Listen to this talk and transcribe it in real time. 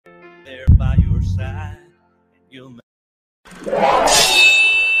there by your side. And you'll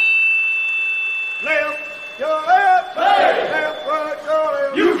Left, your left, left, right, your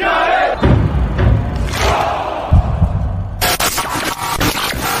left. You got it!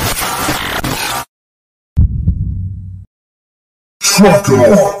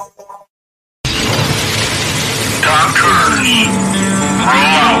 Trucker! Doctors,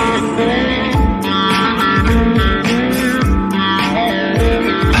 roll out.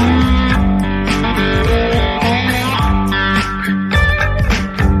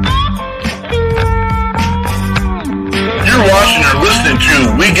 You're watching or listening to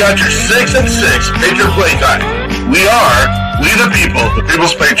We Got Your 6 and 6 Patriot Playtime. We the people, the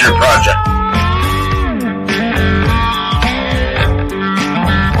People's Patriot Project.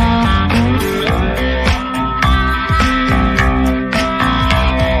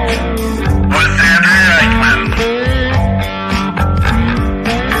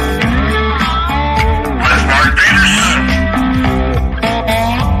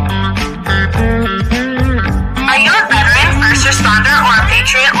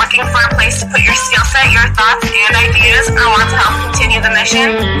 To put your skill set, your thoughts, and ideas, or want to help continue the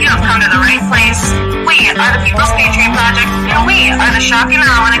mission, you have come to the right place. We are the People's Patriot Project, and we are the shock and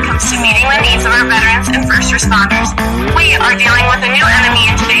awe when it comes to meeting the needs of our veterans and first responders. We are dealing with a new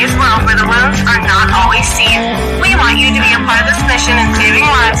enemy in today's world where the wounds are not always seen. We want you to be a part of this mission in saving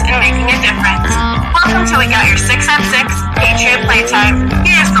lives and making a difference. Welcome to We Got Your 6 at 6 Patriot Playtime.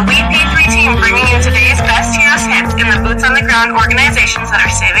 Here's the We P3 team bringing you today's best heroes hits in the boots on the ground organizations that are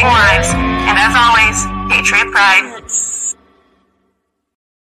saving lives. And as always, Patriot Pride.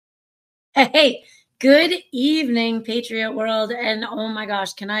 Hey, good evening, Patriot World. And oh my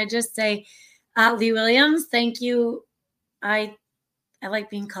gosh, can I just say, Lee Williams, thank you. I like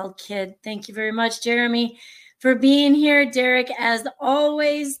being called kid. Thank you very much, Jeremy, for being here. Derek, as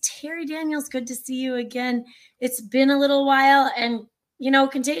always. Terry Daniels, good to see you again. It's been a little while, and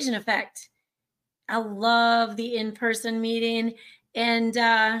contagion effect. I love the in-person meeting, and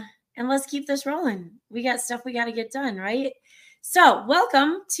let's keep this rolling. We got stuff we got to get done, right? So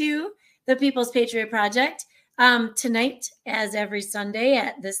welcome to the People's Patriot Project. Tonight, as every Sunday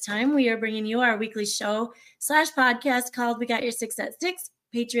at this time, we are bringing you our weekly show / podcast called We Got Your 6 at 6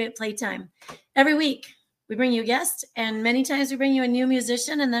 Patriot Playtime. Every week, we bring you a guest, and many times we bring you a new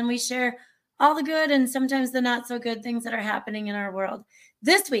musician, and then we share all the good and sometimes the not so good things that are happening in our world.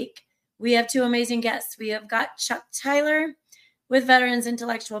 This week, we have two amazing guests. We have got Chuck Tyler with Veterans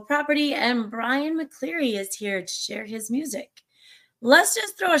Intellectual Property, and Brian McCleery is here to share his music. Let's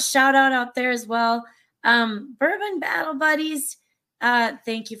just throw a shout out there as well. Bourbon Battle Buddies,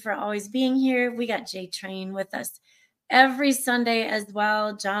 thank you for always being here. We got J Train with us every Sunday as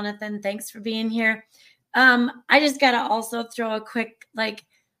well. Jonathan, thanks for being here. I just got to also throw a quick,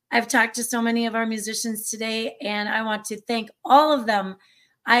 I've talked to so many of our musicians today, and I want to thank all of them.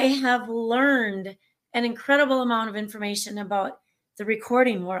 I have learned an incredible amount of information about the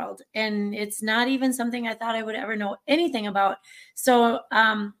recording world, and it's not even something I thought I would ever know anything about. So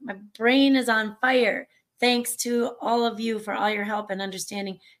my brain is on fire. Thanks to all of you for all your help and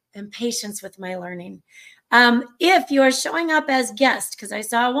understanding and patience with my learning. If you are showing up as guest, because I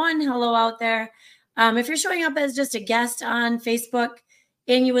saw one hello out there, if you're showing up as just a guest on Facebook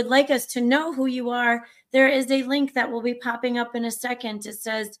and you would like us to know who you are, there is a link that will be popping up in a second. It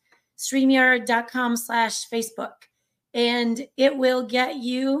says StreamYard.com/Facebook. And it will get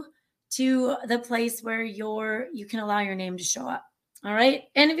you to the place where you can allow your name to show up. All right.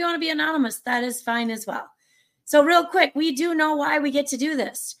 And if you want to be anonymous, that is fine as well. So real quick, we do know why we get to do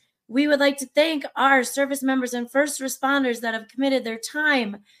this. We would like to thank our service members and first responders that have committed their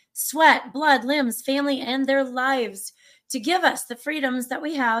time, sweat, blood, limbs, family, and their lives to give us the freedoms that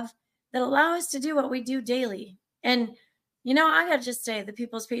we have that allow us to do what we do daily. And, I got to just say the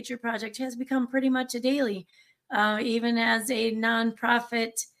People's Patriot Project has become pretty much a daily, even as a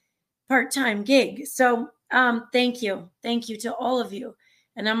nonprofit part-time gig. So thank you. Thank you to all of you.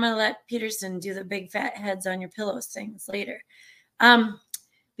 And I'm going to let Peterson do the big fat heads on your pillows things later.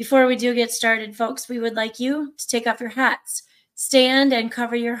 Before we do get started, folks, we would like you to take off your hats, stand and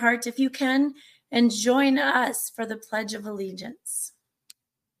cover your heart if you can, and join us for the Pledge of Allegiance.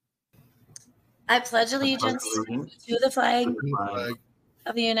 I pledge allegiance to the flag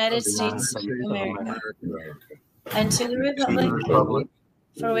of the United States of America and to the republic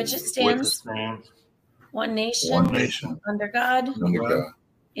for which it stands, one nation, under God,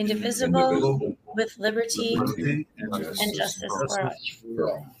 indivisible, with liberty and justice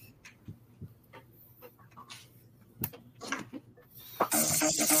for all.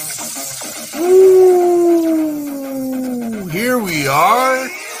 Ooh, here we are.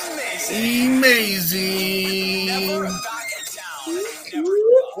 Amazing.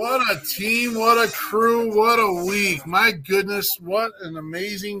 What a team, what a crew, what a week. My goodness, what an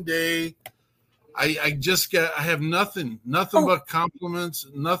amazing day. I have nothing but compliments,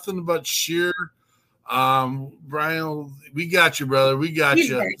 nothing but cheer. Brian, we got you, brother. We got He's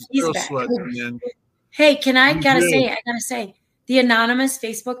you. back. He's Still back. sweating, man. Hey, I gotta say, the anonymous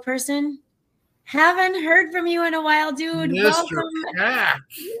Facebook person, haven't heard from you in a while, dude. Mr. Welcome. Pack.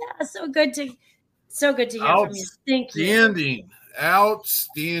 Yeah, so good to hear from you. Thank you.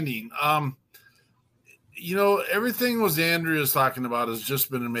 Outstanding. Everything was Andrea's talking about has just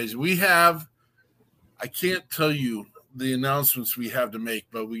been amazing. I can't tell you the announcements we have to make,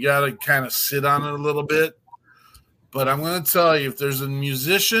 but we got to kind of sit on it a little bit. But I'm going to tell you, if there's a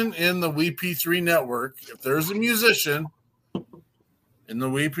musician in the WP3 network, if there is a musician in the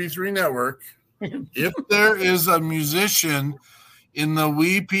WP3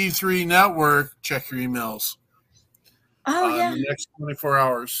 network, check your emails. Oh, yeah. In the next 24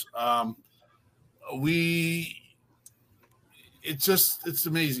 hours. It's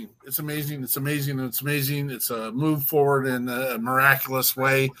amazing. It's amazing. It's a move forward in a miraculous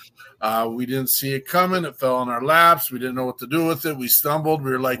way. We didn't see it coming. It fell in our laps. We didn't know what to do with it. We stumbled. We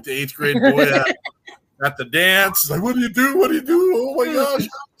were like the 8th grade boy at the dance. It's like, what do you do? What do you do? Oh my gosh.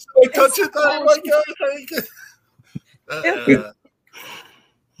 I touch it. Oh my gosh.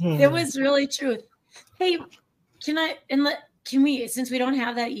 It was really truth. Hey, can we, since we don't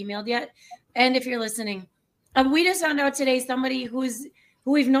have that emailed yet, and if you're listening, we just found out today somebody who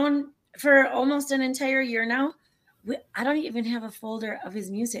we've known for almost an entire year now. I don't even have a folder of his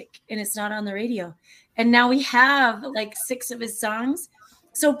music, and it's not on the radio. And now we have like 6 of his songs.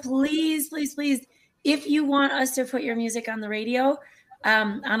 So please, please, please, if you want us to put your music on the radio,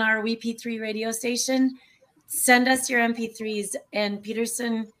 on our WP3 radio station, send us your MP3s, and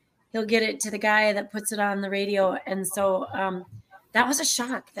Peterson, he'll get it to the guy that puts it on the radio. And so that was a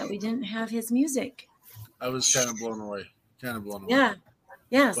shock that we didn't have his music. I was kind of blown away. Yeah.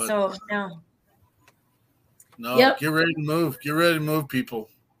 But, so no. Yep. Get ready to move. Get ready to move, people.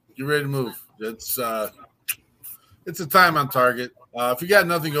 Get ready to move. It's a time on target. If you got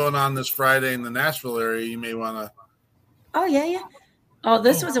nothing going on this Friday in the Nashville area, you may want to. Oh, yeah. Oh,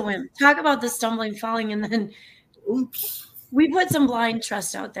 this was a win. Talk about the stumbling, falling, and then oops. We put some blind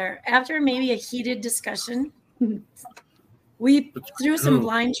trust out there. After maybe a heated discussion, we threw some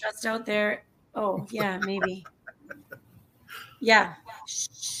blind trust out there. Oh, yeah, maybe. Yeah.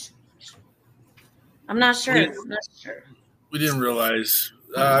 I'm not sure. We didn't realize.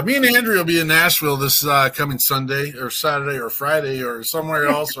 Me and Andrew will be in Nashville this coming Sunday or Saturday or Friday or somewhere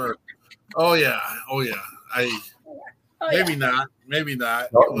else. Oh yeah. Maybe not.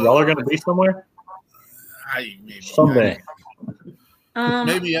 Y'all are going to be somewhere? Maybe someday.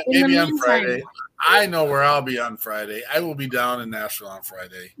 Maybe on Friday. I know where I'll be on Friday. I will be down in Nashville on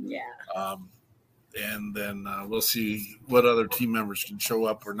Friday. Yeah. And then we'll see what other team members can show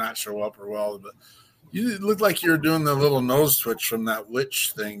up or not show up or well. But you look like you were doing the little nose twitch from that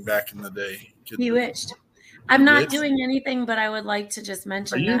witch thing back in the day. Bewitched. I'm not doing anything, but I would like to just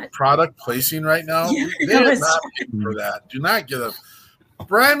mention that. Are you product placing right now? Yeah, they are not paying for that. Do not get up.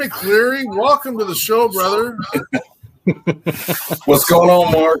 Brian McCleery, welcome to the show, brother. What's going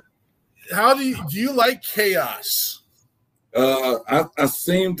on, Mark? How do you like chaos? I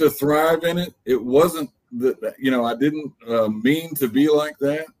seem to thrive in it. It wasn't I didn't mean to be like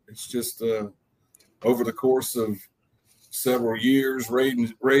that. It's just over the course of several years,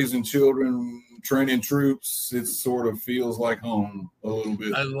 raising children, training troops, it sort of feels like home a little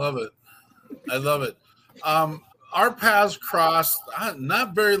bit. I love it. Our paths crossed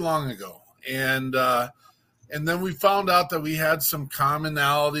not very long ago, and then we found out that we had some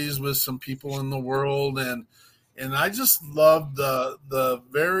commonalities with some people in the world, and I just loved the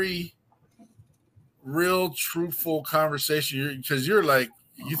very real, truthful conversation. Because you're like,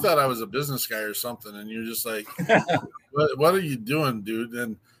 you thought I was a business guy or something, and you're just like, what are you doing, dude?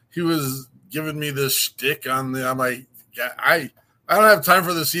 And he was giving me this shtick I'm like, yeah, I don't have time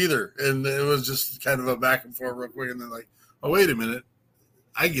for this either. And it was just kind of a back and forth real quick. And then like, oh, wait a minute.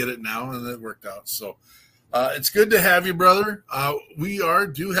 I get it now. And it worked out. So it's good to have you, brother. We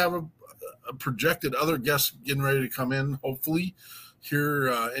do have a projected other guest getting ready to come in, hopefully here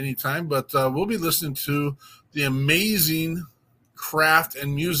anytime. But we'll be listening to the amazing craft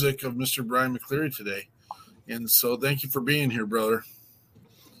and music of Mr. Brian McCleery today. And so thank you for being here, brother.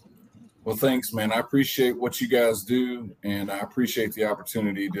 Well, thanks, man. I appreciate what you guys do, and I appreciate the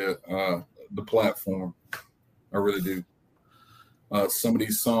opportunity to the platform. I really do. Some of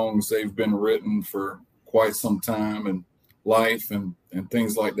these songs, they've been written for quite some time, and life and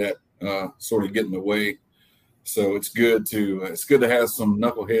things like that. sort of get in the way. So it's good to have some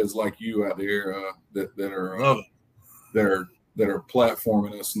knuckleheads like you out there that are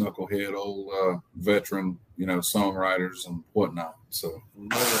platforming us knucklehead old veteran songwriters and whatnot. So boom,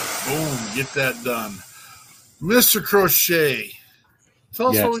 get that done, Mr. Crochet. Tell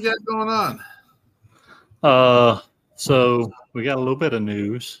us what we got going on. So we got a little bit of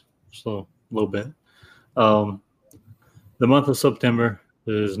news. So a little bit. The month of September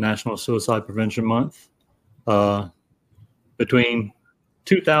is National Suicide Prevention Month. Between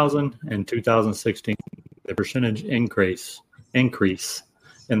 2000 and 2016, the percentage increase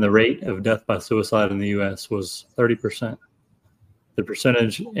in the rate of death by suicide in the U.S. was 30%. The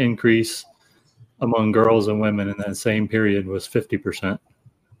percentage increase among girls and women in that same period was 50%.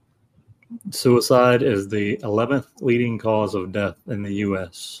 Suicide is the 11th leading cause of death in the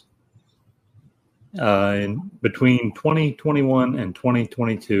U.S. Between 2021 and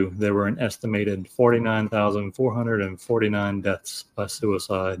 2022, there were an estimated 49,449 deaths by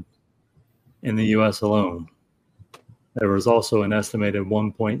suicide in the U.S. alone. There was also an estimated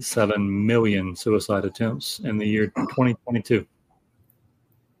 1.7 million suicide attempts in the year 2022.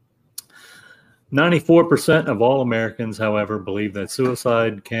 94% of all Americans, however, believe that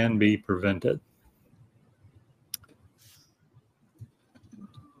suicide can be prevented.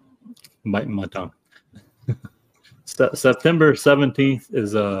 Biting my tongue. September 17th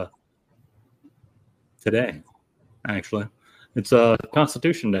is today, actually. It's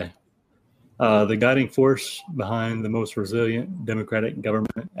Constitution Day. The guiding force behind the most resilient democratic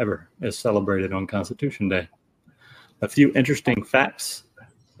government ever is celebrated on Constitution Day. A few interesting facts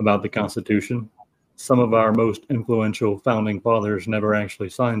about the Constitution. Some of our most influential founding fathers never actually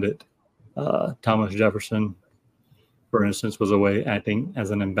signed it. Thomas Jefferson, for instance, was away acting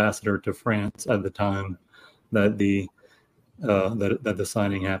as an ambassador to France at the time that the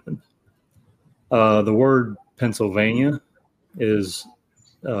signing happened. The word Pennsylvania is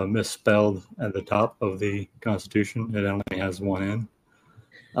misspelled at the top of the Constitution. It only has one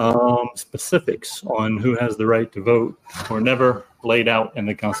N. Specifics on who has the right to vote were never laid out in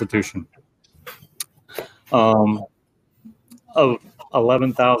the Constitution. Of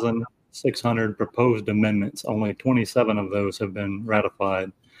 11,600 proposed amendments, only 27 of those have been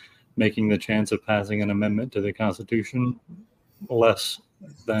ratified, making the chance of passing an amendment to the Constitution less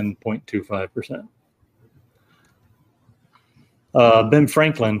than 0.25%. Ben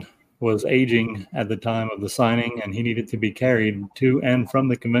Franklin was aging at the time of the signing, and he needed to be carried to and from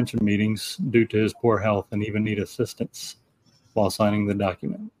the convention meetings due to his poor health and even need assistance while signing the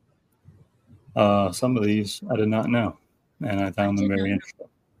document. Some of these I did not know, and I found them very interesting.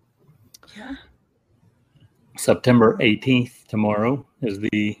 Yeah. September 18th, tomorrow, is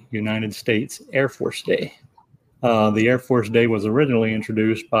the United States Air Force Day. The Air Force Day was originally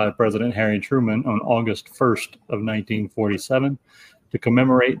introduced by President Harry Truman on August 1st of 1947 to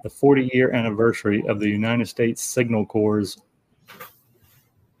commemorate the 40-year anniversary of the United States Signal Corps'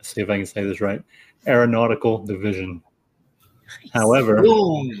 let's see if I can say this right, Aeronautical Division. However,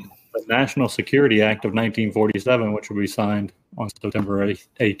 the National Security Act of 1947, which will be signed on September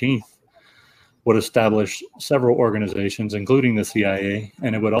 18th, would establish several organizations, including the CIA,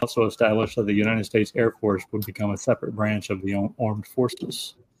 and it would also establish that the United States Air Force would become a separate branch of the armed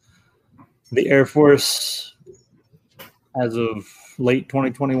forces. The Air Force, as of late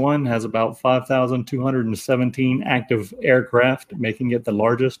 2021, has about 5,217 active aircraft, making it the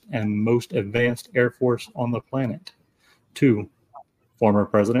largest and most advanced Air Force on the planet. 2 former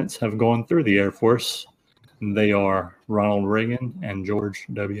presidents have gone through the Air Force. They are Ronald Reagan and George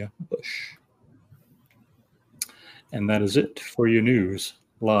W. Bush. And that is it for your news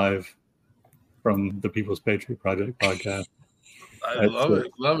live from the People's Patriot Project podcast. I love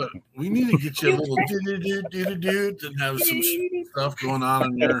it. We need to get you a little do and have some stuff going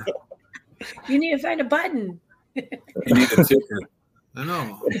on in there. You need to find a button. You need a ticker. I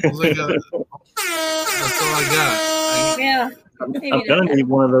know. That's all I got. Yeah. I'm gonna need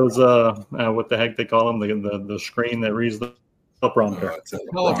one of those. What the heck they call them? The screen that reads the teleprompter.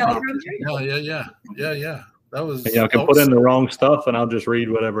 Yeah. That was. Yeah, I can put in the wrong stuff, and I'll just read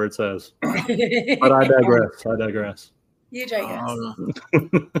whatever it says. But I digress. You digress.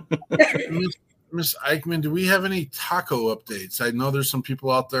 Miss Eichmann, do we have any taco updates? I know there's some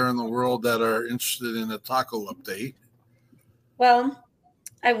people out there in the world that are interested in a taco update. Well,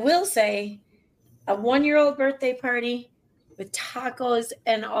 I will say a 1-year-old birthday party with tacos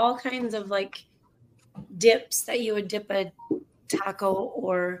and all kinds of like dips that you would dip a taco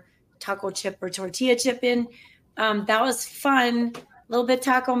or taco chip or tortilla chip in. That was fun. A little bit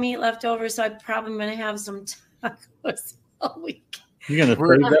taco meat left over, so I'm probably going to have some tacos all week. You gonna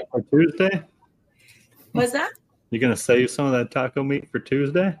save that for Tuesday? What's that? You gonna save some of that taco meat for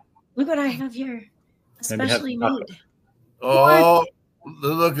Tuesday? Look what I have here, especially made. Oh,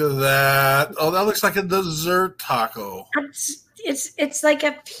 look at that! Oh, that looks like a dessert taco. It's like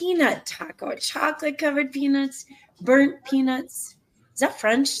a peanut taco, chocolate covered peanuts, burnt peanuts. Is that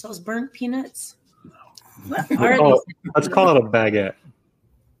French? Those burnt peanuts? What are these? Let's call it a baguette.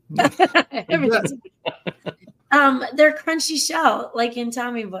 They're crunchy shell, like in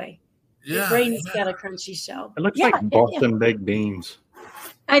Tommy Boy. Yeah, Your brain's got a crunchy shell. It looks like Boston baked beans.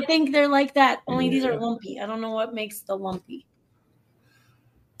 I think they're like that. Only these are lumpy. I don't know what makes the lumpy.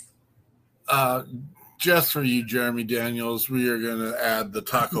 Just for you, Jeremy Daniels, we are going to add the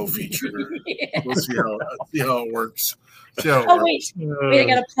taco feature. We'll see how it works. Wait, I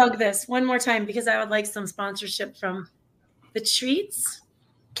got to plug this one more time because I would like some sponsorship from the treats.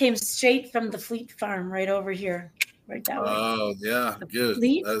 Came straight from the Fleet Farm right over here, right that way. Oh yeah, good.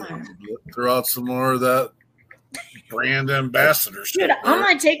 Throw out some more of that brand ambassadorship. Dude, I'm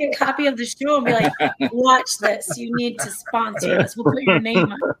gonna take a copy of the show and be like, "Watch this. You need to sponsor us. We'll put your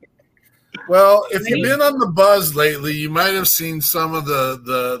name on it." Well, if you've been on the buzz lately, you might have seen some of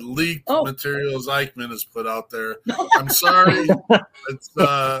the leaked materials Eichmann has put out there. I'm sorry, it's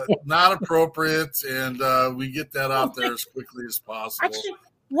not appropriate, and we get that out there as quickly as possible. Actually,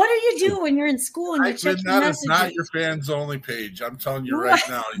 what do you do when you're in school and you check your messages? That is not your fans only page. I'm telling you right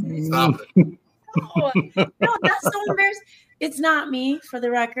now. You stop it. No, that's so embarrassing. It's not me, for the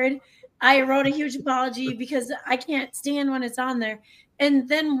record. I wrote a huge apology because I can't stand when it's on there. And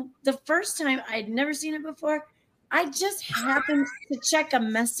then the first time, I'd never seen it before, I just happened to check a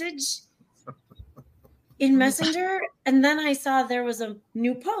message in Messenger, and then I saw there was a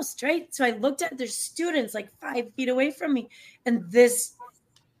new post, right? So I looked at there's students like 5 feet away from me, and this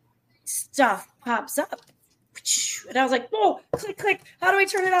stuff pops up. And I was like, whoa, click, click. How do I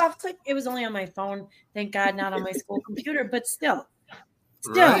turn it off? Click. It was only on my phone. Thank God, not on my school computer, but still.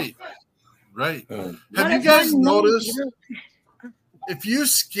 Right. Have you guys noticed if you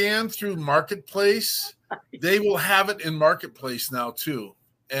scan through Marketplace, they will have it in Marketplace now too.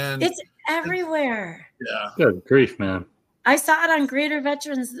 And it's everywhere. Yeah. Good grief, man. I saw it on Greater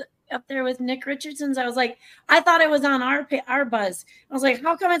Veterans up there with Nick Richardson's. I was like, I thought it was on our buzz. I was like,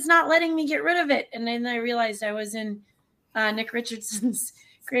 how come it's not letting me get rid of it? And then I realized I was in Nick Richardson's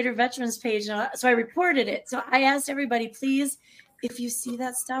Greater Veterans page. So I reported it. So I asked everybody, please, if you see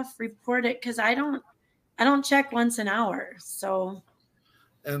that stuff, report it, because I don't check once an hour. So.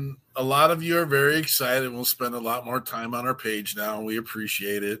 And a lot of you are very excited. We'll spend a lot more time on our page now. We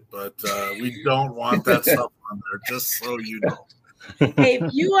appreciate it, but we don't want that stuff on there, just so you know. Hey,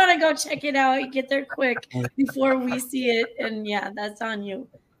 if you want to go check it out, get there quick before we see it. And yeah, that's on you.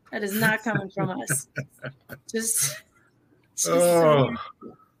 That is not coming from us. Just oh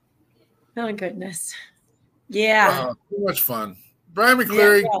goodness. Yeah. Too much fun. Brian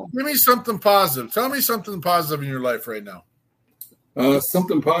McCleery, give me something positive. Tell me something positive in your life right now.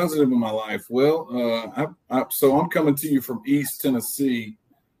 Something positive in my life. Well, so I'm coming to you from East Tennessee.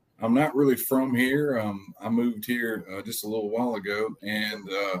 I'm not really from here. I moved here just a little while ago, and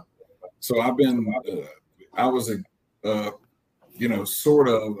so I was sort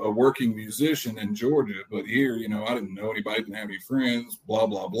of a working musician in Georgia, but here, I didn't know anybody, didn't have any friends, blah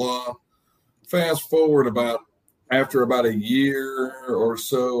blah blah. Fast forward after about a year or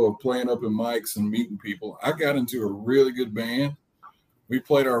so of playing up in mics and meeting people, I got into a really good band. We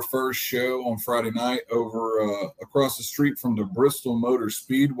played our first show on Friday night over across the street from the Bristol Motor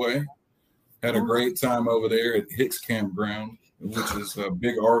Speedway. Had a great time over there at Hicks Campground, which is a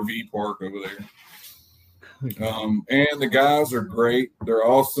big RV park over there. And the guys are great. They're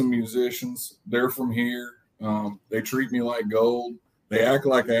awesome musicians. They're from here. They treat me like gold. They act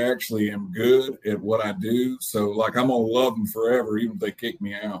like I actually am good at what I do. So, like, I'm going to love them forever, even if they kick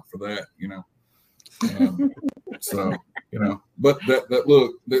me out for that, but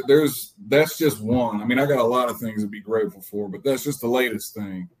that's just one. I mean, I got a lot of things to be grateful for, but that's just the latest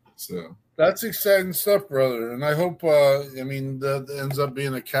thing. So that's exciting stuff, brother. And I hope, that ends up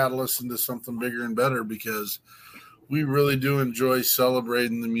being a catalyst into something bigger and better, because we really do enjoy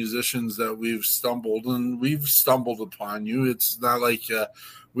celebrating the musicians that we've stumbled upon you. It's not like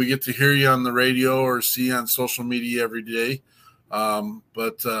we get to hear you on the radio or see you on social media every day.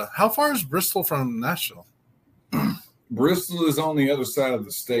 But how far is Bristol from Nashville? Bristol is on the other side of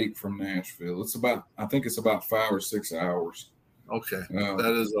the state from Nashville. I think it's about 5 or 6 hours. Okay.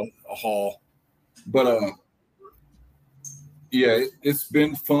 That is a haul. But it's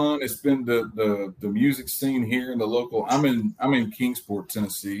been fun. It's been the music scene here in the local. I'm in Kingsport,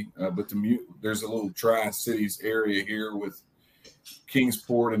 Tennessee, but there's a little Tri-Cities area here with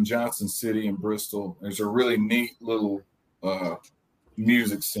Kingsport and Johnson City and Bristol. There's a really neat little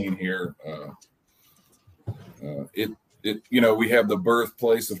music scene here. We have the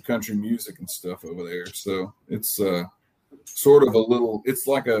birthplace of country music and stuff over there. So it's sort of it's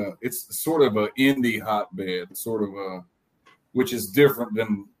sort of a indie hotbed, sort of which is different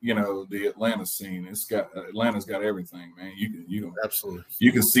than, the Atlanta scene. Atlanta's got everything, man. You Absolutely.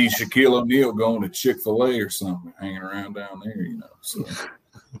 You can see Shaquille O'Neal going to Chick-fil-A or something, hanging around down there, So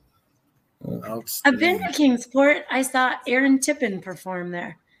I've been to Kingsport. I saw Aaron Tippin perform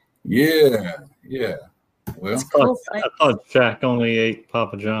there. Yeah. Well, I thought Jack only ate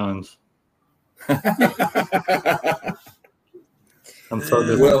Papa John's. I'm so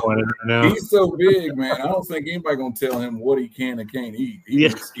disappointed right now. He's so big, man. I don't think anybody gonna tell him what he can and can't eat.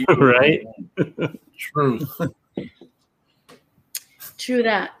 Right. True. True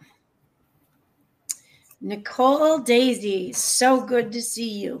that. Nicole Daisy, so good to see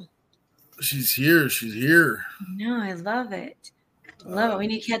you. She's here. No, I love it. Love it. We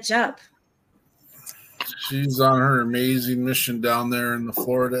need to catch up. She's on her amazing mission down there in the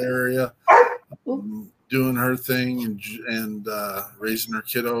Florida area, doing her thing and raising her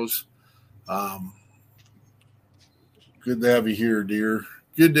kiddos. Good to have you here, dear.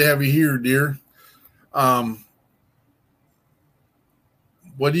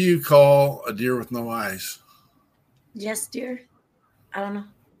 What do you call a deer with no eyes? Yes, dear. I don't know.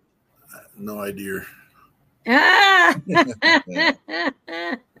 No idea. Ah!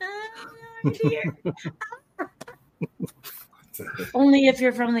 Dear. Only if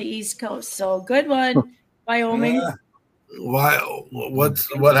you're from the East Coast. So good one, Wyoming. Why? What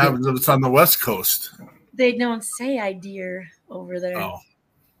happens if it's on the West Coast? They don't say I dear over there. Oh.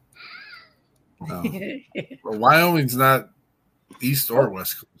 No. Well, Wyoming's not East or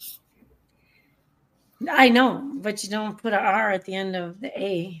West Coast. I know, but you don't put an R at the end of the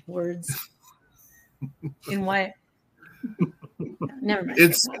A words. In what? Never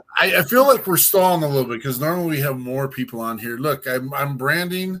mind. I feel like we're stalling a little bit because normally we have more people on here. Look, I'm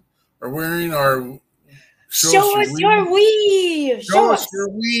branding or wearing our show us your we. Show us your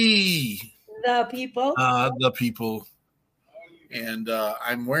we. The people. The people. And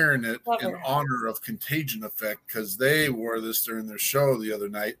I'm wearing it in honor of Contagion Effect because they wore this during their show the other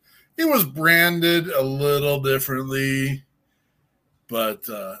night. It was branded a little differently, but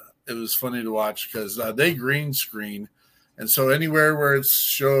it was funny to watch because they green screen. And so anywhere where it's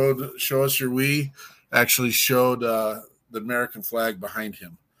show us your we, actually showed the American flag behind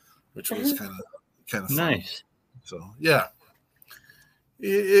him, which was kind of nice. So yeah,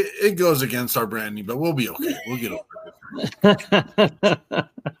 it goes against our branding, but we'll be okay. We'll get over it.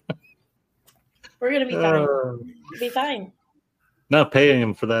 We're gonna be fine. We'll be fine. Not paying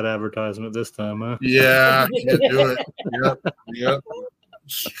him for that advertisement this time, huh? Yeah, can't do it. Yep.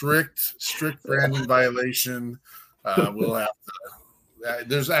 Strict branding violation. We'll have to.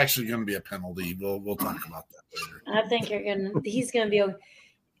 There's actually going to be a penalty. We'll talk about that later. I think he's gonna be.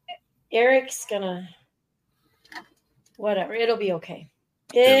 Eric's gonna. Whatever. It'll be okay.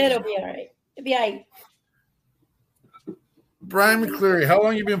 It'll be all right. It'll be all right. Brian McCleery, how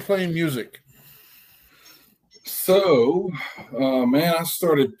long have you been playing music? So, man, I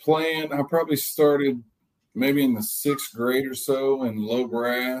probably started maybe in the 6th grade or so in low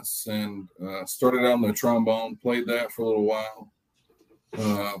brass and started out on the trombone, played that for a little while,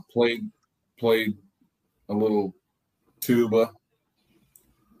 played a little tuba.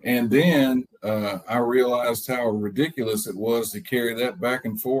 And then I realized how ridiculous it was to carry that back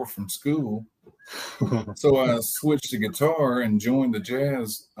and forth from school. So I switched to guitar and joined the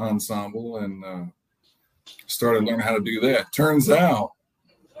jazz ensemble and started learning how to do that. Turns out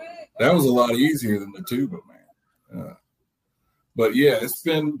that was a lot easier than the tuba, man. But yeah, it's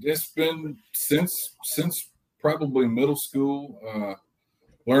been since probably middle school,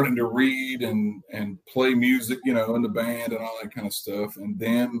 learning to read and play music, in the band and all that kind of stuff. And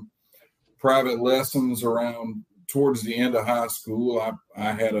then private lessons around towards the end of high school.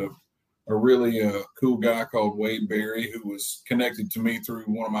 I had a really cool guy called Wade Berry who was connected to me through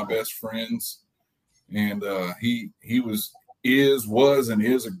one of my best friends. And he is an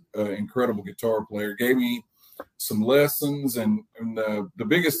incredible guitar player. Gave me some lessons, and the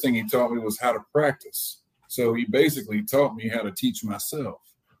biggest thing he taught me was how to practice. So he basically taught me how to teach myself.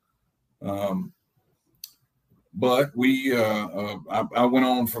 But I went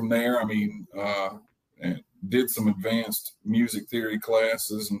on from there. I mean, and did some advanced music theory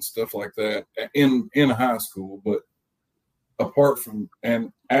classes and stuff like that in high school. But apart from,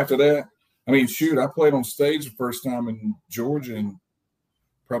 and after that, I mean, shoot, I played on stage the first time in Georgia and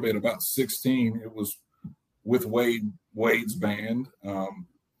probably at about 16. It was with Wade's band.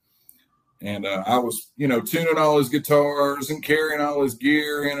 And I was, tuning all his guitars and carrying all his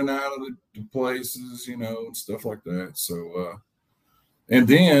gear in and out of the places, and stuff like that. So, and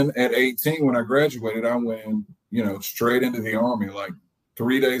then at 18, when I graduated, I went, straight into the Army. Like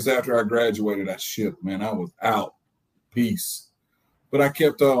 3 days after I graduated, I shipped, man. I was out. Peace. But I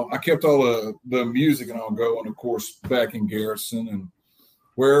kept all the music and all going, of course, back in garrison and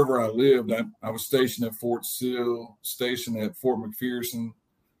wherever I lived. I was stationed at Fort Sill, stationed at Fort McPherson.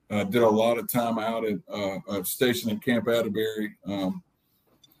 Did a lot of time out at stationed at Camp Atterbury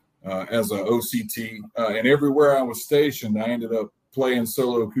as a OCT. And everywhere I was stationed, I ended up playing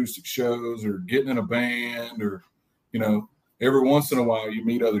solo acoustic shows or getting in a band or, every once in a while you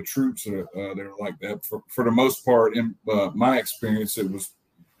meet other troops that are like that. For the most part, in my experience, it was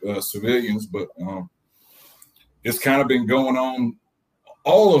civilians, but it's kind of been going on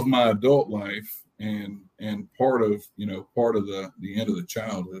all of my adult life and part of the end of the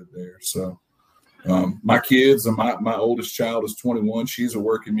childhood there. So my kids and my oldest child is 21. She's a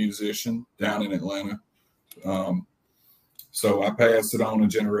working musician down in Atlanta. So I passed it on a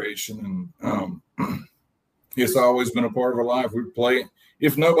generation, and it's always been a part of our life. We play.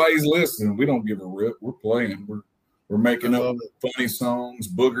 If nobody's listening, we don't give a rip. We're playing. We're making up funny songs,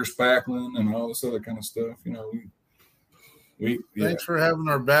 booger spackling, and all this other kind of stuff. Thanks for having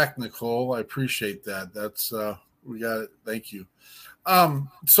our back, Nicole. I appreciate that. That's we got it. Thank you.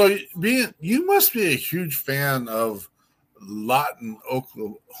 So you must be a huge fan of Lawton,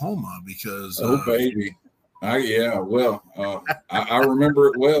 Oklahoma, because baby. Well, I remember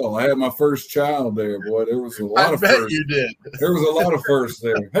it well. I had my first child there, boy. There was a lot of firsts. You did. There was a lot of firsts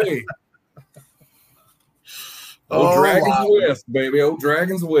there. Hey. Old Dragons West, baby. Old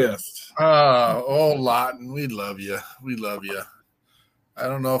Dragons West. Lawton, we love you. We love you. I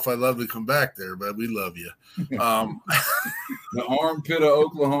don't know if I'd love to come back there, but we love you. The armpit of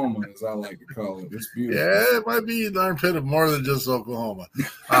Oklahoma, as I like to call it. It's beautiful. Yeah, it might be the armpit of more than just Oklahoma.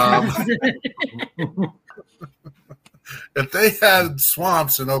 If they had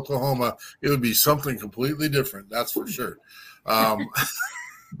swamps in Oklahoma, it would be something completely different. That's for sure.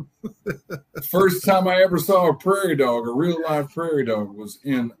 First time I ever saw a prairie dog, a real live prairie dog, was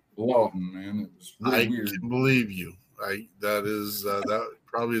in Lawton, man. It was really weird. I can believe you. That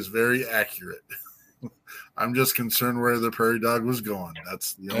probably is very accurate. I'm just concerned where the prairie dog was going.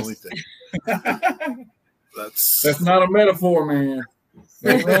 That's the only thing. That's not a metaphor, man.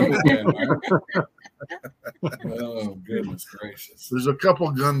 Oh, goodness gracious. There's a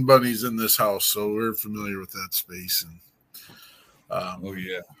couple gun bunnies in this house, so we're familiar with that space. And oh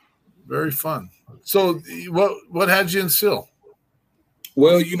yeah, very fun. So what had you in SIL?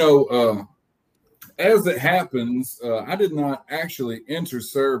 Well, as it happens, I did not actually enter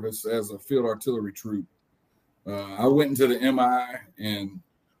service as a field artillery troop. I went into the MI and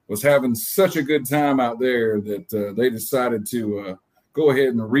was having such a good time out there that they decided to go ahead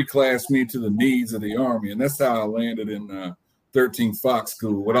and reclass me to the needs of the Army. And that's how I landed in 13 Fox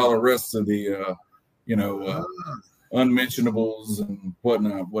School with all the rest of the, unmentionables and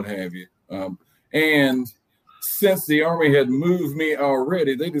whatnot, what have you. And since the Army had moved me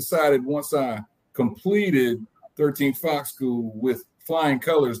already, they decided once I completed 13 Fox School with flying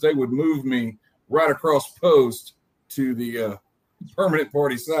colors, they would move me right across post to the permanent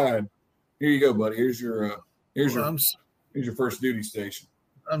party side. Here you go, buddy. Here's your first duty station.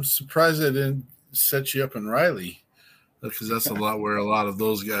 I'm surprised they didn't set you up in Riley, because that's a lot where a lot of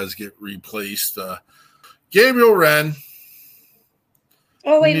those guys get replaced. Gabriel Wren.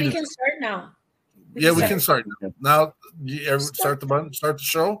 Oh, wait, we can start now. We can start now. Now, you ever start the button? Start the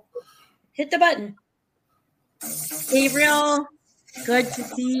show? Hit the button. Gabriel, good to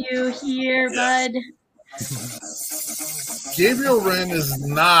see you here, bud. Gabriel Wren is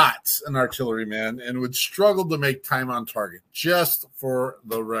not an artilleryman and would struggle to make time on target, just for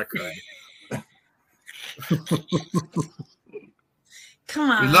the record. Come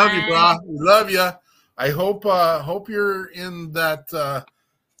on. We love you, bro. We love you. I hope you're in that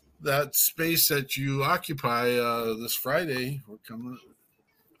space that you occupy this Friday.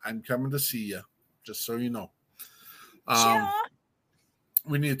 I'm coming to see you, just so you know.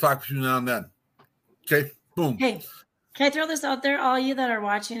 We need to talk to you now and then. Okay, boom. Hey, can I throw this out there? All you that are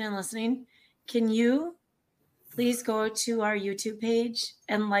watching and listening, can you please go to our YouTube page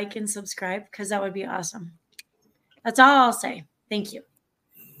and like and subscribe? Because that would be awesome. That's all I'll say. Thank you.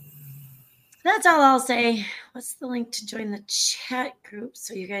 That's all I'll say. What's the link to join the chat group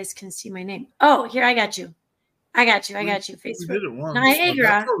so you guys can see my name? Oh, here, I got you. Facebook. We did it once. Niagara.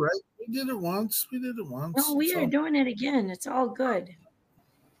 That's all right. We did it once. No, we are doing it again. It's all good.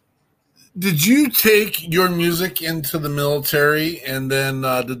 Did you take your music into the military, and then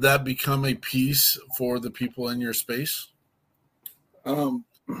did that become a piece for the people in your space?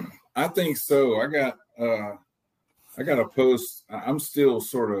 I think so. I got a post. I'm still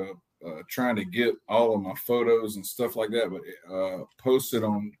sort of trying to get all of my photos and stuff like that, but posted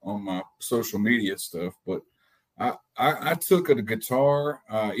on my social media stuff. But I took a guitar,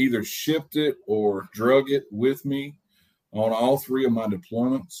 either shipped it or drug it with me on all three of my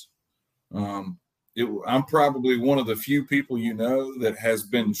deployments. I'm probably one of the few people that has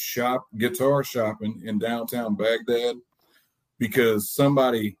been guitar shopping in downtown Baghdad, because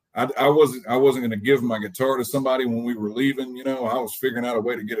I wasn't going to give my guitar to somebody when we were leaving. I was figuring out a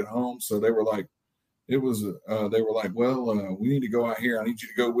way to get it home. So they were like, well, we need to go out here. I need you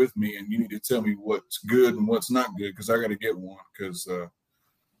to go with me, and you need to tell me what's good and what's not good, because I got to get one, because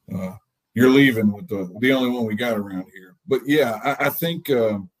you're leaving with the only one we got around here. But yeah, I think,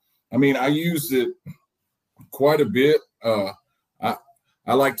 I used it quite a bit. I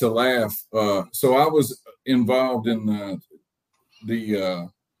like to laugh. So I was involved in the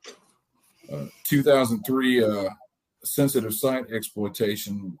 2003 sensitive site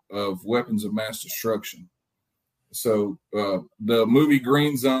exploitation of weapons of mass destruction. So the movie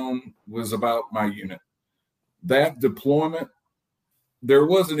Green Zone was about my unit. That deployment, there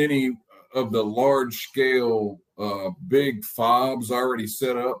wasn't any of the large scale big fobs already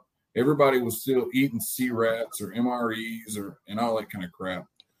set up. Everybody was still eating C-rats or MREs and all that kind of crap.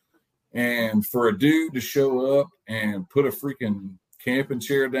 And for a dude to show up and put a freaking camping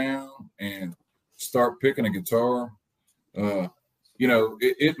chair down and start picking a guitar,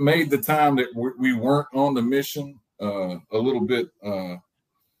 it made the time that we weren't on the mission a little bit. I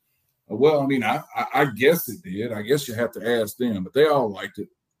guess it did. I guess you have to ask them, but they all liked it.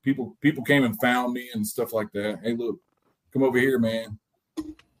 People came and found me and stuff like that. Hey, look, come over here, man.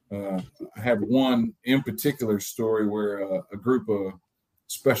 I have one in particular story where a group of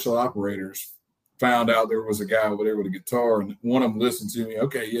special operators found out there was a guy over there with a guitar, and one of them listened to me.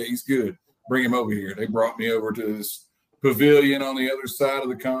 Okay, yeah, he's good. Bring him over here. They brought me over to this pavilion on the other side of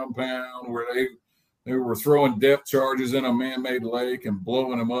the compound where they were throwing depth charges in a man-made lake and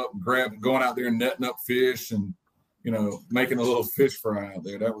blowing them up, going out there and netting up fish and making a little fish fry out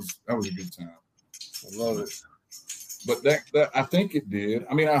there. That was a good time. I love it. But that I think it did.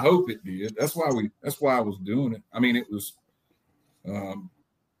 I hope it did. That's why I was doing it. It was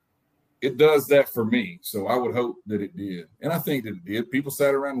it does that for me. So I would hope that it did. And I think that it did. People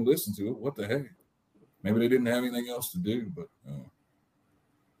sat around and listened to it. What the heck? Maybe they didn't have anything else to do, but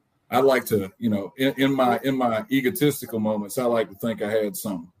I like to, in my egotistical moments, I like to think I had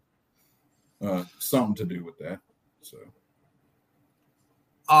something to do with that. So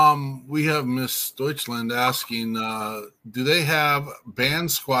we have Miss Deutschland asking, do they have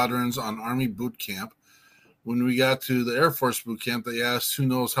band squadrons on Army boot camp? When we got to the Air Force boot camp, they asked who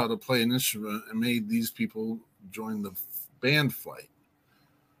knows how to play an instrument and made these people join the band flight.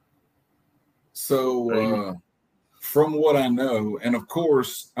 So from what I know, and of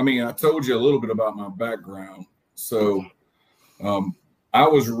course, I told you a little bit about my background. So I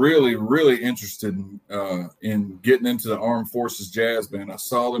was really, really interested in getting into the Armed Forces Jazz Band. I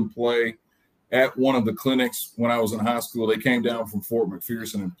saw them play at one of the clinics when I was in high school. They came down from Fort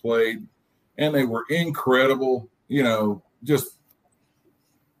McPherson and played, and they were incredible, just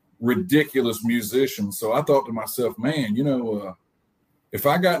ridiculous musicians. So I thought to myself, man, if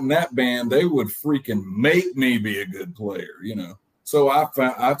I got in that band, they would freaking make me be a good player, So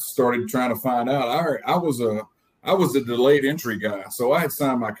I started trying to find out. I was a delayed entry guy, so I had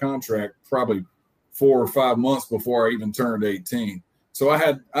signed my contract probably 4 or 5 months before I even turned 18. So I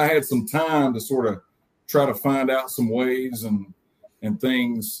had some time to sort of try to find out some ways and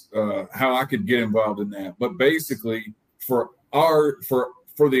things how I could get involved in that. But basically, for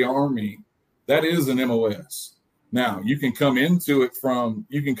the Army, that is an MOS. Now you can come into it from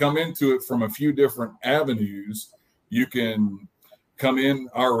a few different avenues. You can come in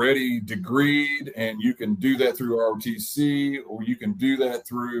already degreed, and you can do that through ROTC, or you can do that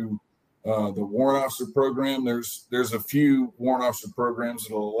through the warrant officer program. There's a few warrant officer programs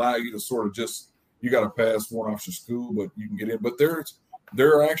that will allow you to sort of you got to pass warrant officer school, but you can get in. But there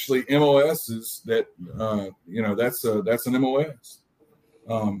are actually MOSs that that's an MOS.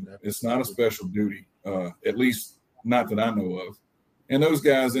 It's not a special duty, at least not that I know of. And those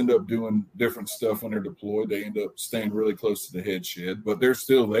guys end up doing different stuff when they're deployed. They end up staying really close to the head shed, but they're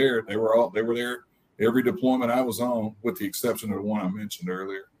still there. They were there every deployment I was on, with the exception of the one I mentioned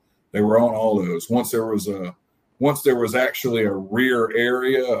earlier. They were on all those. Once there was actually a rear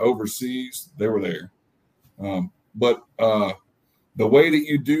area overseas, they were there. But the way that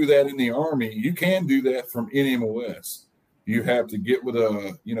you do that in the Army, you can do that from NMOS. You have to get with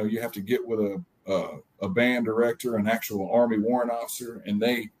a band director, an actual Army warrant officer, and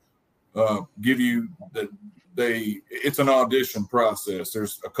they give you it's an audition process.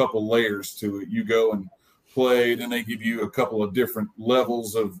 There's a couple layers to it. You go and play, then they give you a couple of different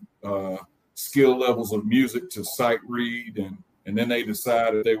levels of skill levels of music to sight read, and then they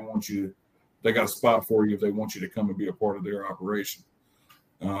decide if they want you. They got a spot for you if they want you to come and be a part of their operation.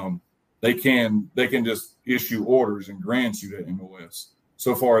 They can just issue orders and grant you to MOS.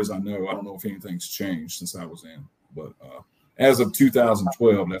 So far as I know, I don't know if anything's changed since I was in, but as of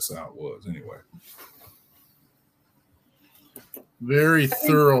 2012, that's how it was anyway. Very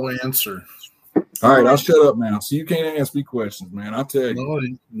thorough answer. All right, I'll shut up now. So you can't ask me questions, man. I'll tell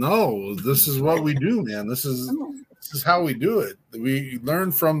you. No, this is what we do, man. This is how we do it. We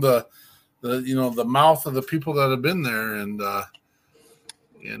learn from the mouth of the people that have been there, and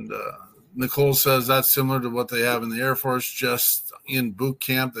Nicole says that's similar to what they have in the Air Force. Just in boot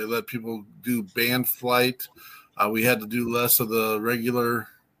camp, they let people do band flight. We had to do less of the regular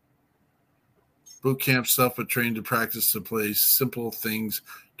boot camp stuff, but trained to practice to play simple things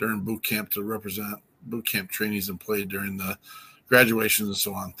during boot camp to represent boot camp trainees and play during the graduations and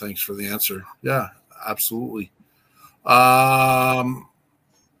so on. Thanks for the answer. Yeah, absolutely.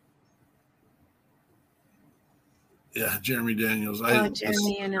 Yeah, Jeremy Daniels.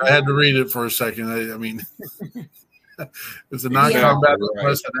 Jeremy, I had to read it for a second. I mean, it's a non-combat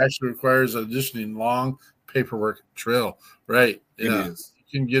request that actually requires auditioning long paperwork trail. Right. Yeah. It is.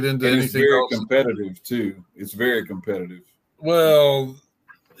 You can get into and anything it's very else. competitive, too. It's very competitive. Well,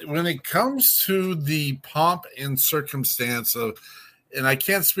 when it comes to the pomp and circumstance of, and I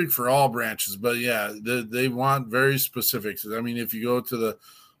can't speak for all branches, but yeah, they want very specifics. I mean, if you go to the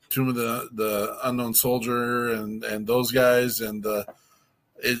Tomb of the Unknown Soldier and those guys, and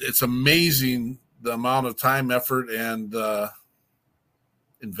it's amazing the amount of time, effort, and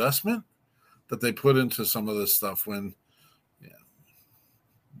investment that they put into some of this stuff. When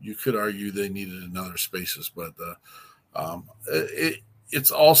you could argue they needed in other spaces, but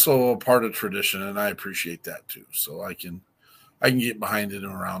it's also a part of tradition, and I appreciate that too. So I can get behind it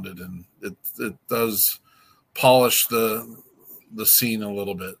and around it, and it does polish the scene a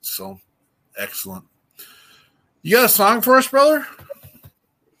little bit. So excellent. You got a song for us, brother?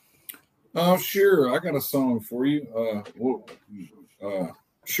 Oh, sure. I got a song for you.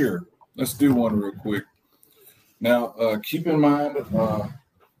 Sure. Let's do one real quick. Now, keep in mind,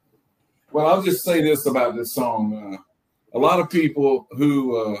 I'll just say this about this song. A lot of people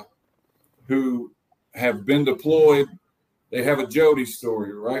who have been deployed, they have a Jody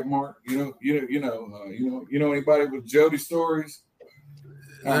story, right, Mark? You know anybody with Jody stories?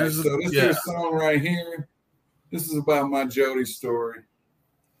 All right, so this is a song right here. This is about my Jody story,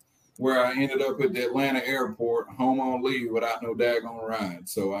 where I ended up at the Atlanta airport, home on leave without no daggone ride.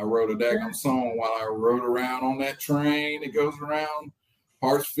 So I wrote a daggone song while I rode around on that train that goes around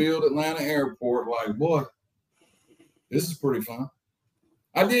Hartsfield, Atlanta airport. Like, boy, this is pretty fun.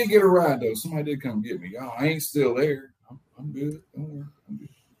 I did get a ride, though. Somebody did come get me. Oh, I ain't still there. I'm good. Don't worry. I'm good.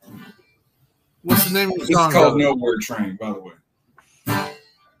 What's the name of the song? It's called Nowhere Train, by the way.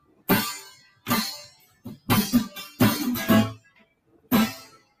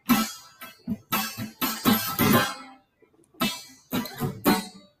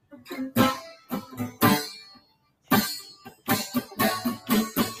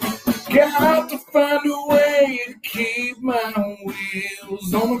 Got to find a way to keep my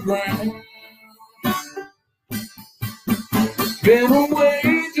wheels on the ground. Been away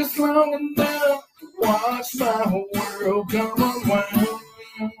just long enough to watch my world come around.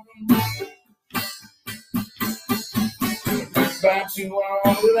 About too long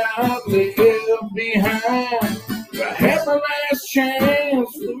that I've left behind. I had my last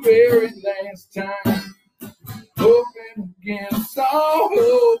chance for the very last time. Hoping against all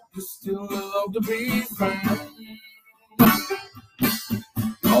hope, to still love to be found.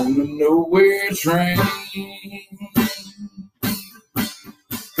 On the Nowhere Train.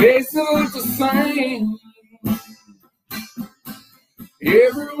 Faces look the same.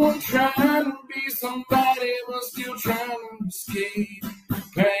 Everyone trying to be somebody, but still trying to escape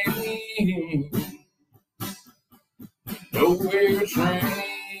pain. Nowhere Train.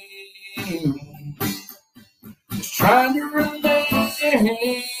 Just trying to remain.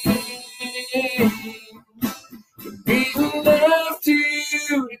 To be enough to you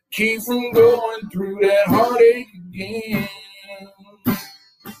to keep from going through that heartache again.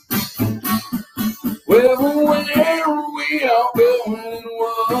 Well, where are we all going and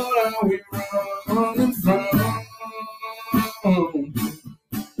what are we running from?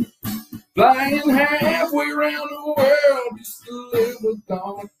 Flying halfway around the world just to live with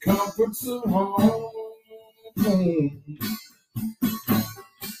all the comforts of home.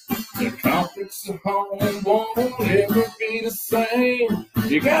 The comforts of home won't ever be the same.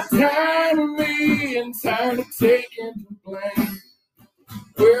 You got tired of me and tired of taking the blame.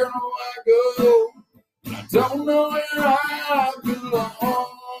 Where do I go? I don't know where I belong.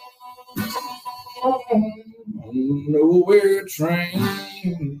 On nowhere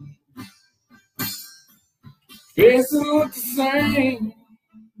train. Faces look the same.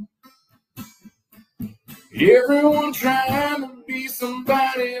 Everyone trying to be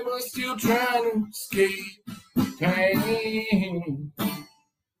somebody, but still trying to escape pain.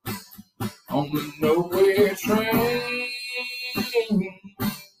 On the nowhere train,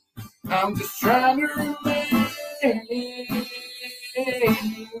 I'm just trying to remain.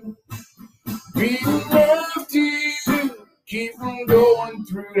 Be enough to you, keep from going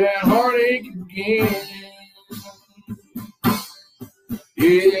through that heartache again.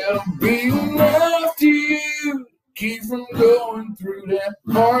 Yeah, be enough to you, keep from going through that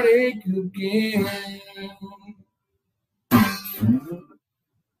heartache again. And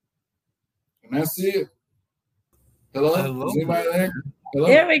that's it. Hello? Is anybody there? Hello?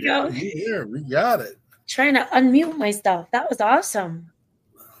 There we go. Here, we got it. Trying to unmute myself. That was awesome.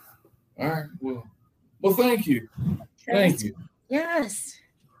 All right. Well, thank you. Thank you. Yes.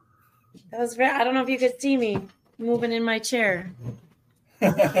 That was very, I don't know if you could see me moving in my chair.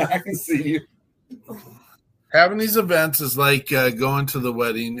 I can see you. Having these events is like going to the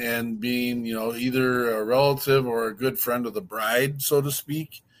wedding and being, either a relative or a good friend of the bride, so to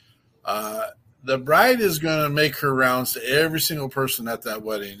speak. The bride is going to make her rounds to every single person at that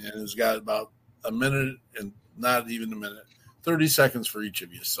wedding and has got about a minute and not even a minute, 30 seconds for each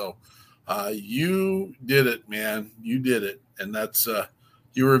of you. So you did it, man. You did it. And that's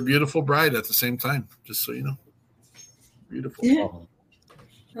you were a beautiful bride at the same time, just so you know. Beautiful. Yeah.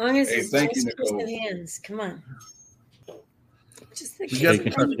 As long as it's thank just you, Nicole. kissing hands. Come on. Just the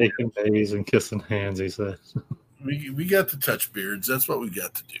Shaking babies and kissing hands, he said. We got to touch beards. That's what we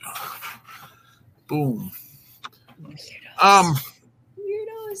got to do. Boom.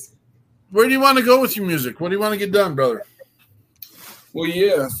 Weirdos. Where do you want to go with your music? What do you want to get done, brother? Well,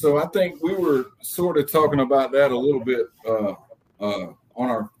 yeah. So I think we were sort of talking about that a little bit on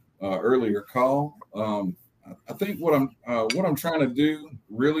our earlier call. I think what I'm trying to do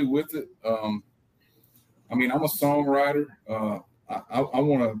really with it. I'm a songwriter.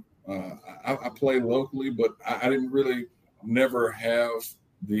 I play locally, but I didn't really never have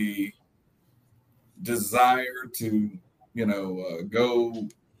the desire to, go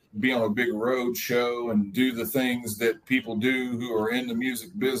be on a big road show and do the things that people do who are in the music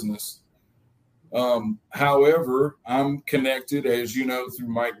business. However, I'm connected, as you know, through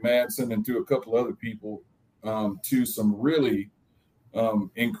Mike Madsen and through a couple other people, to some really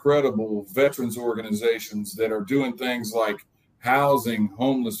incredible veterans organizations that are doing things like housing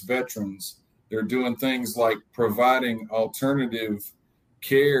homeless veterans. They're doing things like providing alternative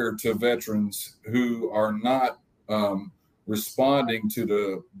care to veterans who are not responding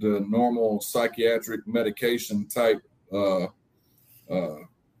to the normal psychiatric medication type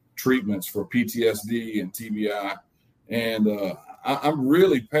treatments for PTSD and TBI. And I'm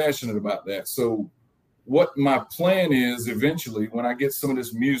really passionate about that. So what my plan is eventually, when I get some of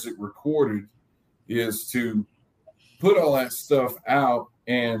this music recorded, is to put all that stuff out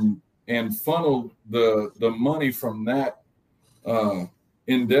and funnel the money from that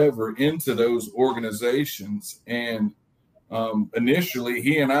endeavor into those organizations. And initially,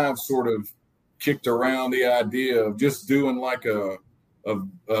 he and I have sort of kicked around the idea of just doing like a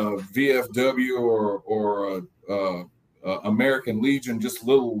VFW or American Legion, just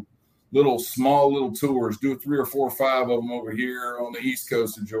little small little tours. Do 3 or 4 or 5 of them over here on the east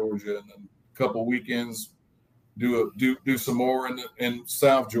coast of Georgia, and then a couple weekends do some more in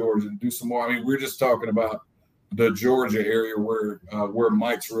South Georgia, and do some more. I mean, we're just talking about the Georgia area where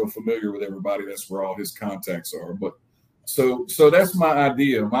Mike's real familiar with everybody. That's where all his contacts are. But so that's my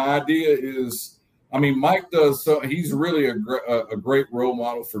idea. My idea is, Mike does so. He's really a great role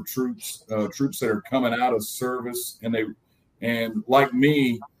model for troops that are coming out of service, and like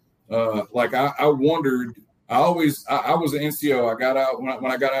me, I wondered. I was an NCO. I got out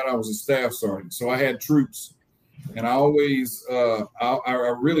when I got out. I was a staff sergeant, so I had troops, and I always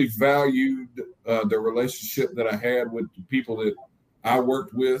I really valued the relationship that I had with the people that I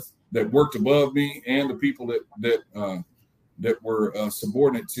worked with, that worked above me, and the people that were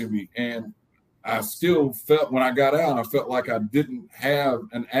subordinate to me. And I still felt, when I got out, I felt like I didn't have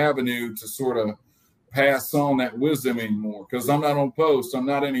an avenue to sort of pass on that wisdom anymore because I'm not on post. I'm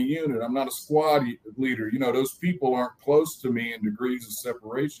not in a unit. I'm not a squad leader. You know, those people aren't close to me in degrees of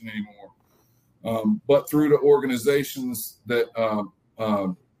separation anymore. But through the organizations that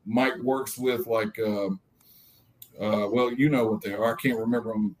Mike works with, like, well, you know what they are. I can't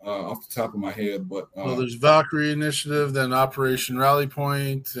remember them off the top of my head, but well, there's Valkyrie Initiative, then Operation Rally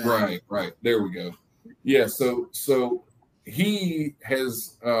Point. Right. There we go. Yeah. So he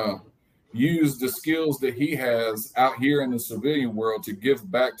has used the skills that he has out here in the civilian world to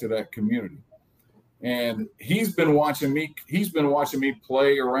give back to that community. And he's been watching me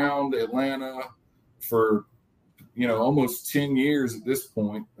play around Atlanta for, you know, almost 10 years at this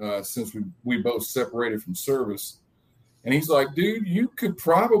point, since we both separated from service. And he's like, dude, you could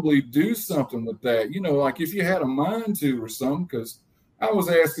probably do something with that. You know, like if you had a mind to or something, because I was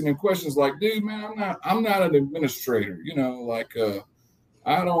asking him questions like, dude, man, I'm not an administrator, you know, like,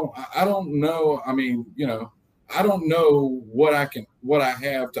 I don't know. I mean, you know, I don't know what I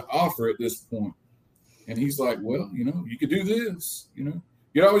have to offer at this point. And he's like, well, you know, you could do this, you know,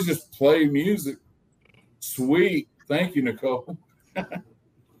 you'd always just play music. Sweet. Thank you, Nicole.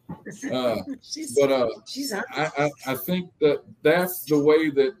 She's I think that's the way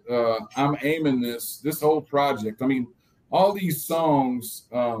that I'm aiming this whole project. I mean, all these songs,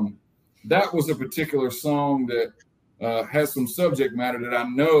 that was a particular song that has some subject matter that I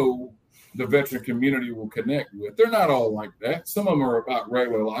know the veteran community will connect with. They're not all like that. Some of them are about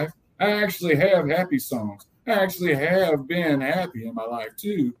regular life. I actually have happy songs. I actually have been happy in my life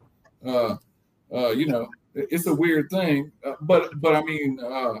too. You know, it's a weird thing, but I mean,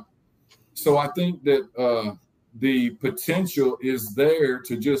 so I think that the potential is there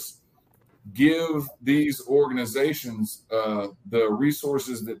to just give these organizations the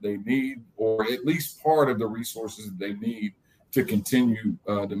resources that they need, or at least part of the resources that they need to continue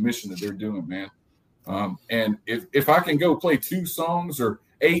the mission that they're doing, man. And if I can go play 2 songs or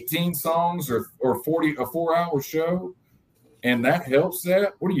 18 songs or 40, a 4-hour show, and that helps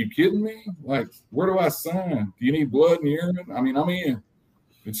that, what are you kidding me? Like, where do I sign? Do you need blood in the urine? I mean, I'm in.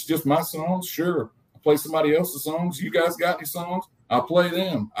 It's just my songs, sure. I play somebody else's songs. You guys got any songs? I'll play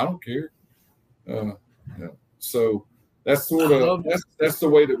them. I don't care. Yeah. So that's sort of that's the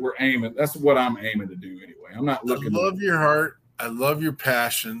way that we're aiming. That's what I'm aiming to do anyway. I'm not looking. I love your heart. I love your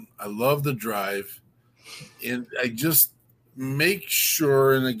passion. I love the drive, and I just make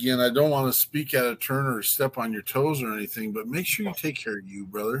sure. And again, I don't want to speak out of turn or step on your toes or anything, but make sure you take care of you,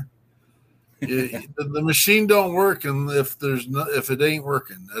 brother. The machine don't work, and if it ain't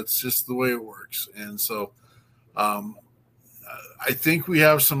working, that's just the way it works. And so, I think we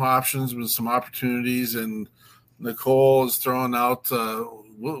have some options with some opportunities, and Nicole is throwing out.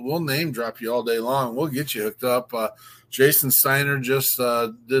 We'll name drop you all day long. We'll get you hooked up. Jason Steiner just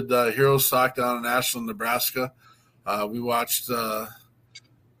did Hero Sock down in Ashland, Nebraska. We watched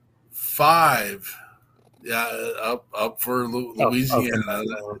 5. Yeah, up for Louisiana.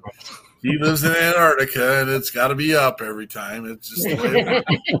 He lives in Antarctica, and it's got to be up every time. It's just the way it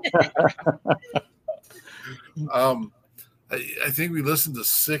works. I think we listened to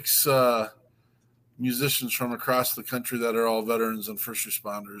 6 musicians from across the country that are all veterans and first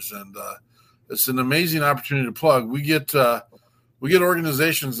responders, and it's an amazing opportunity to plug. We get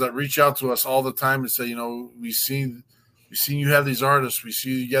organizations that reach out to us all the time and say, you know, we seen you have these artists, we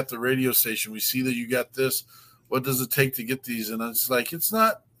see you got the radio station, we see that you got this. What does it take to get these? And it's like, it's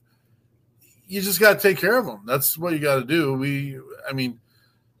not. You just got to take care of them. That's what you got to do. I mean,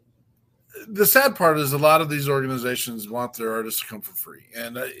 the sad part is a lot of these organizations want their artists to come for free.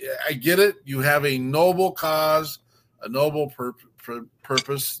 And I get it. You have a noble cause, a noble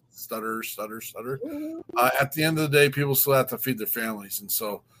purpose, stutter. At the end of the day, people still have to feed their families. And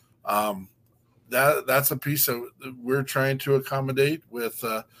so that's a piece that we're trying to accommodate with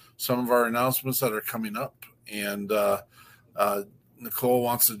some of our announcements that are coming up. And Nicole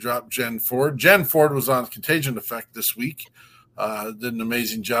wants to drop Jen Ford. Jen Ford was on Contagion Effect this week. Did an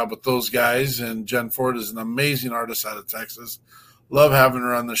amazing job with those guys. And Jen Ford is an amazing artist out of Texas. Love having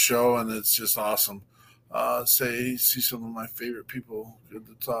her on the show, and it's just awesome. See some of my favorite people. Good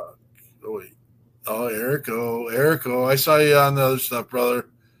to talk. Oh, wait. Oh, Eric O. I saw you on the other stuff, brother.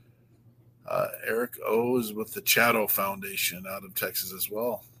 Eric O. is with the Chatto Foundation out of Texas as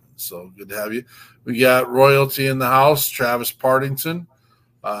well. So good to have you. We got royalty in the house, Travis Partington.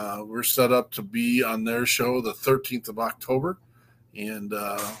 We're set up to be on their show the 13th of October. And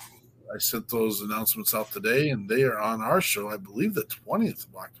I sent those announcements out today, and they are on our show, I believe, the 20th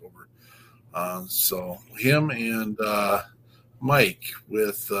of October. So him and Mike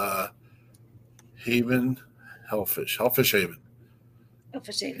with Hellfish Haven.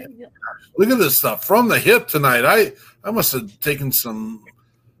 Officiated. Yeah. Look at this stuff from the hip tonight. I must have taken some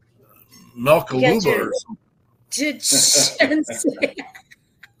Melkaluba or something.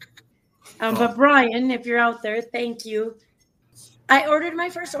 But Brian, if you're out there, thank you. I ordered my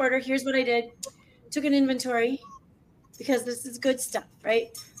first order. Here's what I did. Took an inventory because this is good stuff,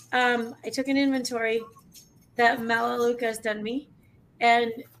 right? I took an inventory that Malaluka has done me,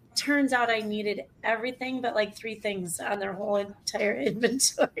 and turns out I needed everything but like 3 things on their whole entire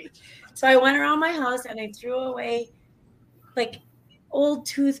inventory. So I went around my house and I threw away like old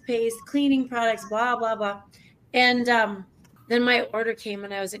toothpaste, cleaning products, blah, blah, blah. And then my order came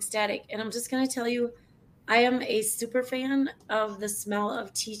and I was ecstatic. And I'm just going to tell you, I am a super fan of the smell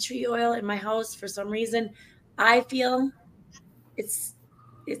of tea tree oil in my house. For some reason, I feel it's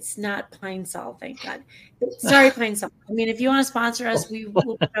not Pine Sol, thank God. Sorry, Pine Sol. I mean, if you want to sponsor us, we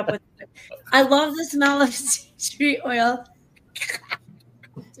will put up with it. I love the smell of tea tree oil.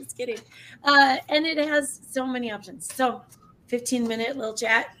 Just kidding. And it has so many options. So 15-minute little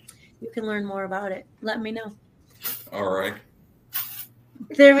chat. You can learn more about it. Let me know. All right.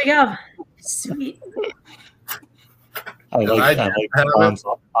 There we go. Sweet. I like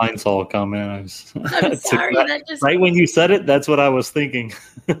Pine Sol comment. I'm sorry. That just right when you said it, that's what I was thinking.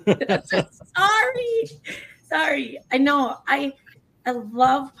 Sorry. I know. I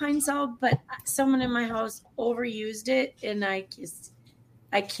love Pine Sol, but someone in my house overused it, and I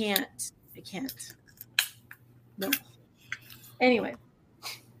can't. No. Anyway,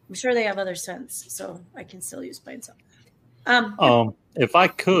 I'm sure they have other scents, so I can still use Pine Sol. If I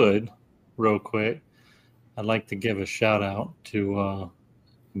could, real quick, I'd like to give a shout out to a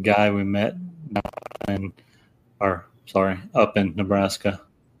guy we met up in Nebraska.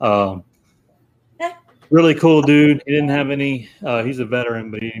 Really cool dude. He didn't have any. He's a veteran,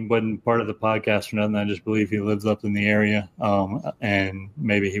 but he wasn't part of the podcast or nothing. I just believe he lives up in the area, and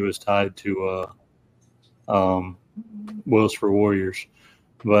maybe he was tied to Wills for Warriors.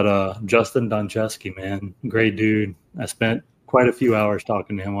 But Justin Doncheski, man, great dude. I spent quite a few hours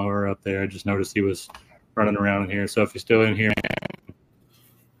talking to him while we were up there. I just noticed he was running around in here. So if you're still in here,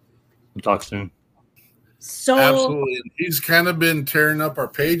 we'll talk soon. So absolutely. He's kind of been tearing up our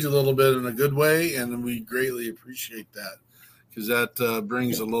page a little bit in a good way, and we greatly appreciate that because that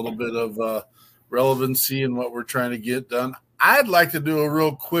brings a little bit of relevancy in what we're trying to get done. I'd like to do a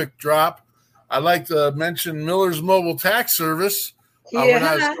real quick drop. I'd like to mention Miller's Mobile Tax Service. We're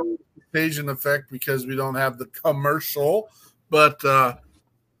not page in effect because we don't have the commercial, but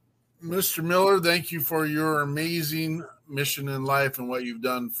Mr. Miller, thank you for your amazing mission in life and what you've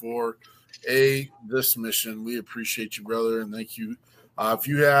done for this mission. We appreciate you, brother, and thank you. If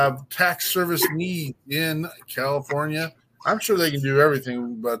you have tax service needs in California, I'm sure they can do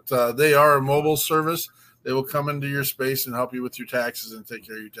everything, but they are a mobile service. They will come into your space and help you with your taxes and take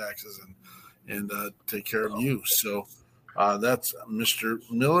care of your taxes and take care of you. So that's Mr.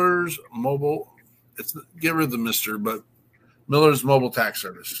 Miller's Mobile. Get rid of the Mr., but Miller's Mobile Tax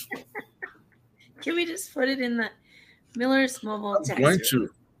Service. Can we just put it in the Miller's Mobile Tax Service? Going to.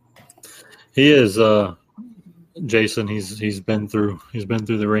 He is Jason. He's been through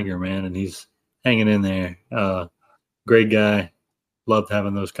the ringer, man, and he's hanging in there. Great guy. Loved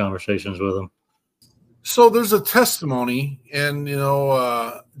having those conversations with him. So there's a testimony, and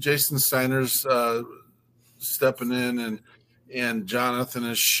Jason Steiner's stepping in, and Jonathan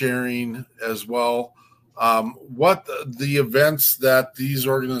is sharing as well. What the events that these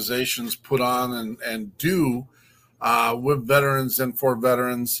organizations put on and do with veterans and for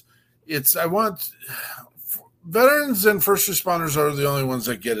veterans. Veterans and first responders are the only ones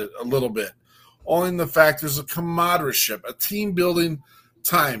that get it a little bit. Only in the fact there's a camaraderie, a team building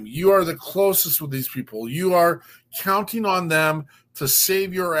time. You are the closest with these people. You are counting on them to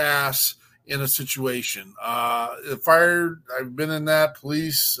save your ass in a situation. Fire, I've been in that,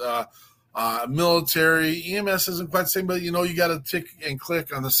 police, military, EMS isn't quite the same, but you got to tick and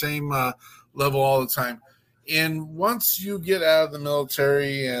click on the same level all the time. And once you get out of the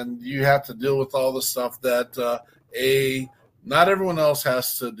military and you have to deal with all the stuff that not everyone else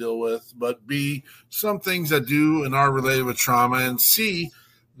has to deal with, but B, some things that do and are related with trauma, and C,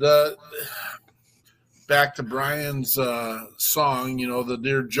 back to Brian's song, the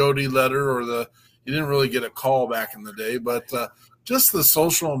Dear Jody letter, or you didn't really get a call back in the day, but just the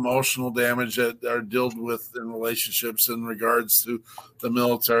social emotional damage that are dealt with in relationships in regards to the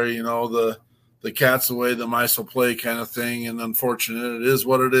military, the cat's away, the mice will play kind of thing. And unfortunate, it is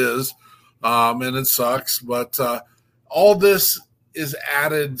what it is. And it sucks. But all this is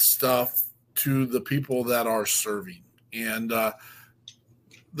added stuff to the people that are serving. And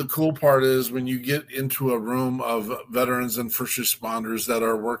the cool part is when you get into a room of veterans and first responders that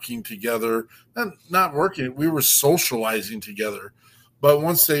are working together, not working, we were socializing together. But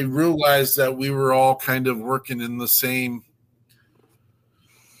once they realized that we were all kind of working in the same,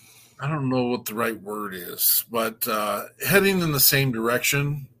 I don't know what the right word is, but heading in the same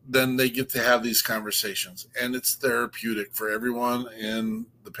direction, then they get to have these conversations. And it's therapeutic for everyone in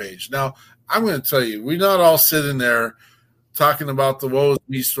the page. Now, I'm going to tell you, we're not all sitting there talking about the woes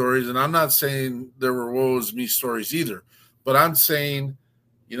me stories. And I'm not saying there were woes me stories either. But I'm saying,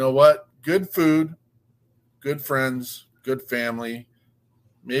 you know what? Good food, good friends, good family,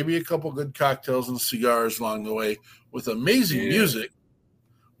 maybe a couple good cocktails and cigars along the way with amazing music.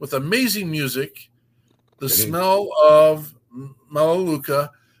 With amazing music, the smell of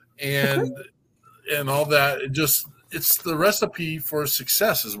Melaleuca and all that. It's the recipe for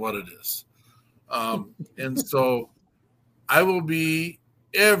success is what it is. And so I will be,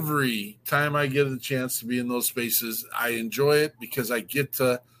 every time I get a chance to be in those spaces, I enjoy it because I get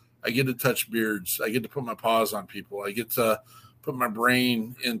to touch beards. I get to put my paws on people. I get to put my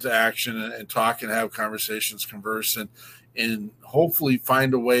brain into action and talk and have conversations, converse, and hopefully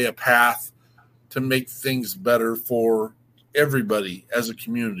find a path to make things better for everybody as a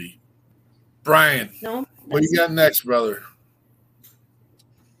community. Brian, what you got next, brother?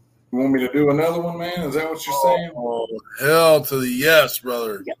 You want me to do another one, man? Is that what you're saying? Oh, hell to the yes,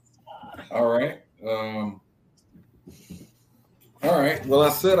 brother. Yes. All right. All right. Well,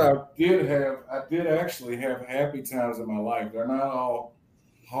 I said I did actually have happy times in my life. They're not all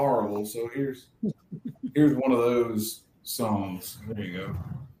horrible. So here's one of those songs. There you go.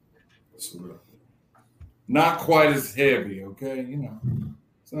 It's not quite as heavy, okay? You know,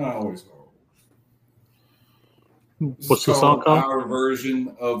 it's not always horrible. What's the song called? Our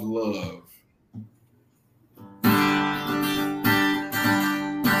Version of Love.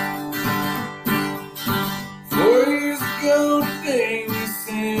 Years ago today, we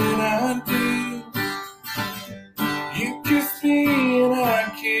said I do. You kissed me and I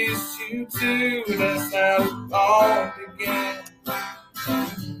kissed you too. That's how it all began.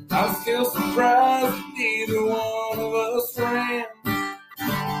 I'm still surprised that neither one of us ran.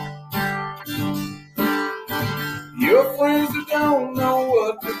 Your friends who don't know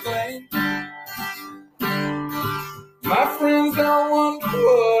what to think. My friends don't wonder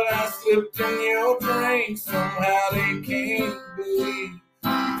what I slipped in your drink. Somehow they can't believe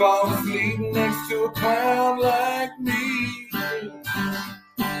you fall asleep next to a clown like me.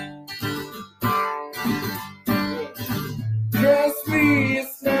 Trust me,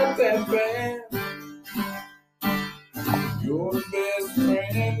 it's not that bad. You're the best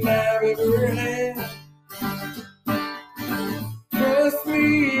friend I've ever had. Trust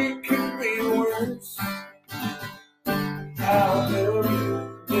me, it could be worse. I love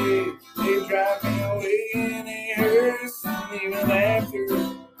you, they drive me away and it hurts, and even after.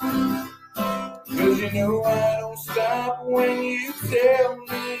 'Cause you know I don't stop when you tell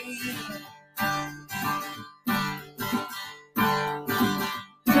me.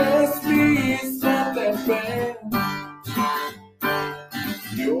 Trust me, it's not that bad.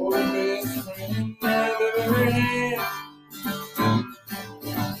 You're the best friend I've ever had.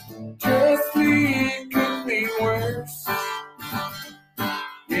 Trust me, it could be worse.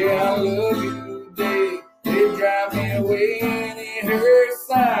 Yeah, I love you today. They drive me away and it hurts.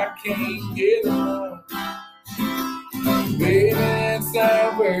 I can't get enough. Baby, it's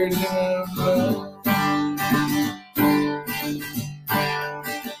our version of love.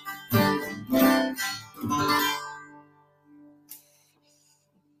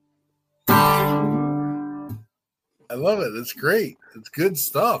 I love it. It's great. It's good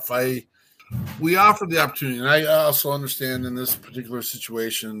stuff. We offer the opportunity, and I also understand in this particular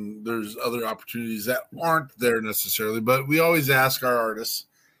situation, there's other opportunities that aren't there necessarily, but we always ask our artists,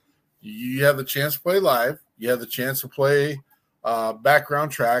 you have the chance to play live, you have the chance to play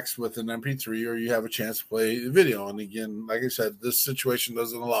background tracks with an MP3, or you have a chance to play video. And again, like I said, this situation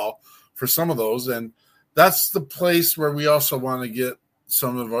doesn't allow for some of those, and that's the place where we also want to get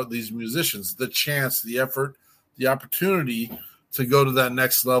some of these musicians the chance, the effort, the opportunity to go to that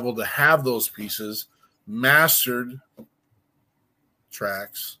next level, to have those pieces, mastered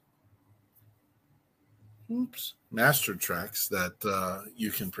tracks that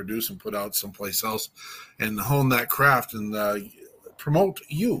you can produce and put out someplace else and hone that craft and promote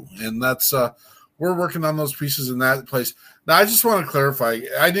you. And that's we're working on those pieces in that place. Now, I just want to clarify,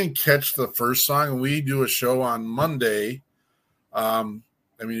 I didn't catch the first song, and we do a show on Monday.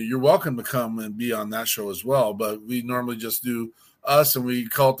 I mean, you're welcome to come and be on that show as well, but we normally just do us, and we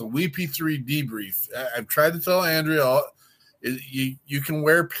call it the WP3 debrief. I've tried to tell Andrea, you can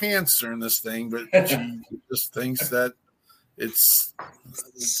wear pants during this thing, but she just thinks that it's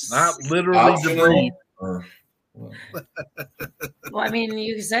not literally Optional, debris. or- Well, I mean,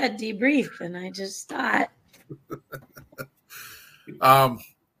 you said debrief, and I just thought.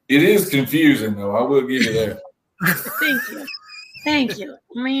 It is confusing, though. I will give you that. Thank you.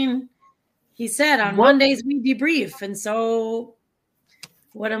 I mean, he said on Mondays we debrief, and so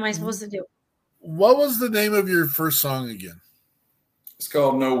what am I supposed to do? What was the name of your first song again? It's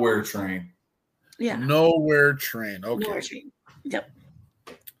called Nowhere Train. Yeah. Nowhere Train. Okay. Nowhere Train. Yep.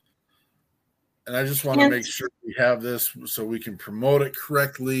 And I just want to make sure we have this so we can promote it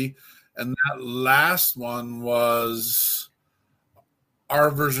correctly. And that last one was Our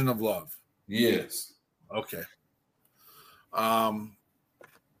Version of Love. Yes. Okay.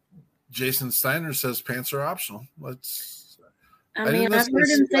 Jason Steiner says pants are optional. I mean, I've heard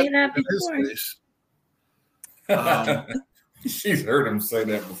him say that before. She's heard him say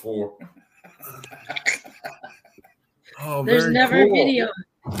that before. There's never a video.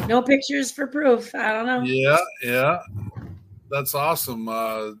 No pictures for proof. I don't know. Yeah. That's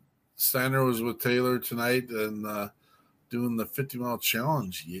awesome. Steiner was with Taylor tonight and doing the 50-mile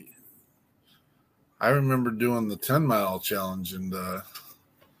challenge. Yeah. I remember doing the 10-mile challenge, and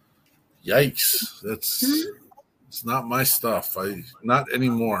yikes. It's not my stuff. Not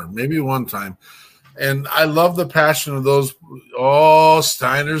anymore. Maybe one time. And I love the passion of those. Oh,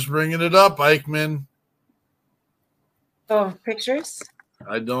 Steiner's bringing it up, Eichmann. Oh, pictures?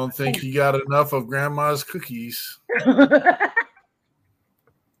 I don't think he got enough of Grandma's cookies.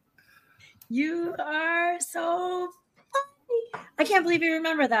 You are so funny. I can't believe you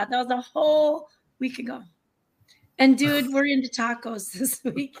remember that. That was a whole week ago. And, dude, we're into tacos this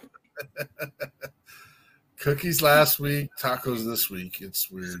week. Cookies last week, tacos this week. It's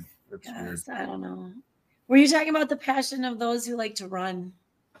weird. Weird. I don't know. Were you talking about the passion of those who like to run?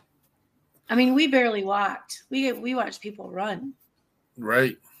 I mean, we barely walked. We watched people run.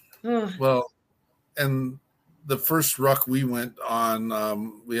 Right. Ugh. Well, and the first ruck we went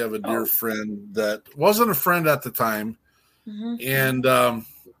on, we have a dear friend that wasn't a friend at the time. Mm-hmm. And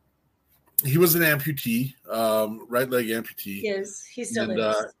he was an amputee, right leg amputee. Yes, he still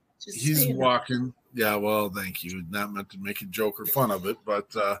is. He's walking. Yeah, well, thank you. Not meant to make a joke or fun of it,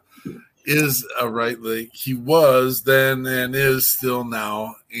 but is a right leg. He was then and is still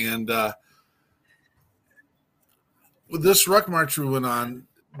now. And with this ruck march we went on,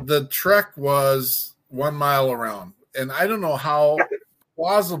 the trek was 1 mile around. And I don't know how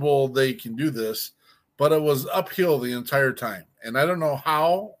plausible they can do this, but it was uphill the entire time. And I don't know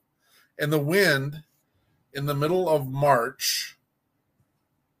how. And the wind in the middle of March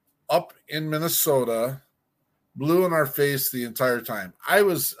up in Minnesota blew in our face the entire time. I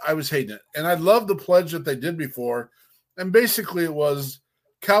was hating it. And I love the pledge that they did before. And basically it was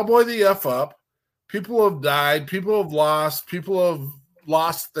cowboy the F up. People have died. People have lost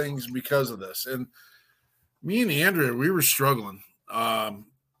things because of this. And me and Andrea, we were struggling.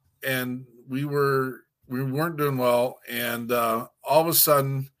 And we weren't doing well. And all of a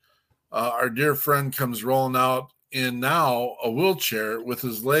sudden, our dear friend comes rolling out in now a wheelchair with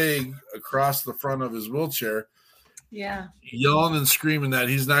his leg across the front of his wheelchair. Yeah. Yelling and screaming that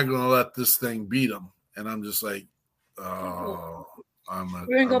he's not going to let this thing beat him. And I'm just like, oh, we're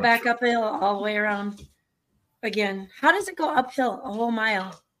going to go back uphill all the way around again. How does it go uphill a whole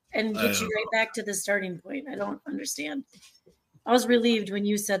mile and get you right back to the starting point? I don't understand. I was relieved when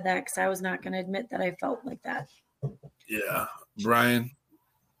you said that because I was not going to admit that I felt like that. Yeah. Brian,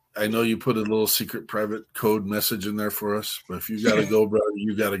 I know you put a little secret private code message in there for us, but if you got to go, brother,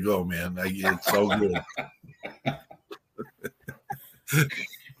 you got to go, man. It's so good.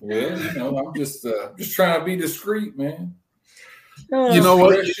 Well, I'm just trying to be discreet, man. You know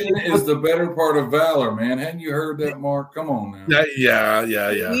what? Discretion is the better part of valor, man. Hadn't you heard that, Mark? Come on now. Yeah.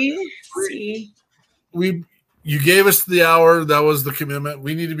 You gave us the hour. That was the commitment.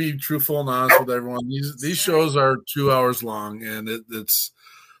 We need to be truthful and honest with everyone. These shows are 2 hours long, and it's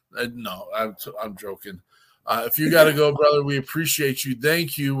no, I'm joking. If you got to go, brother, we appreciate you.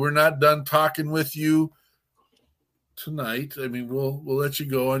 Thank you. We're not done talking with you tonight. I mean, we'll let you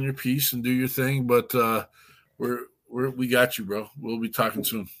go on your piece and do your thing, but we got you, bro. We'll be talking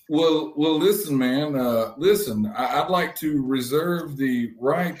soon. Well, listen, man. I'd like to reserve the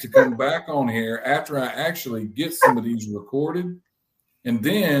right to come back on here after I actually get some of these recorded, and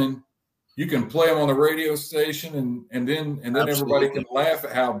then you can play them on the radio station, and then everybody can laugh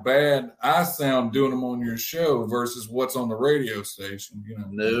at how bad I sound doing them on your show versus what's on the radio station. You know,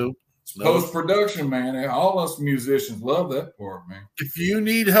 no. Post-production, man. All us musicians love that part, man. If you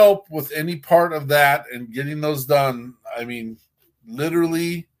need help with any part of that and getting those done, I mean,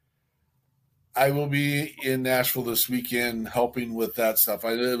 literally, I will be in Nashville this weekend helping with that stuff.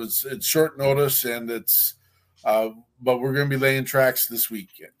 It's short notice, and but we're going to be laying tracks this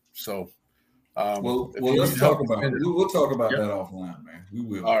weekend. So, well, let's talk about it. We'll talk about that offline, man. We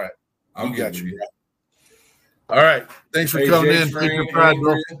will. All right, I'll got get you. with All right, thanks for coming in. Thank you, Pride,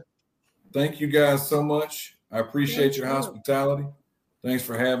 bro. Thank you guys so much. I appreciate your hospitality. Thanks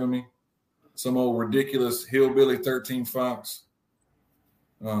for having me. Some old ridiculous hillbilly 13 Fox.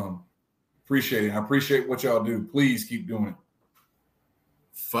 Appreciate it. I appreciate what y'all do. Please keep doing it.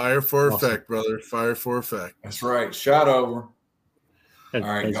 Fire for effect, brother. Fire for effect. That's right. Shot over. All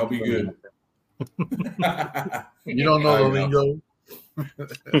right, y'all be good. You don't know the lingo.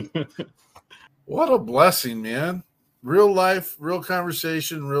 What a blessing, man. Real life, real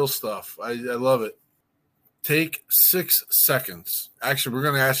conversation, real stuff. I love it. Take 6 seconds. Actually, we're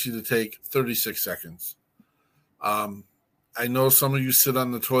going to ask you to take 36 seconds. I know some of you sit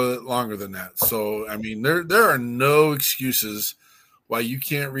on the toilet longer than that. So, I mean, there are no excuses why you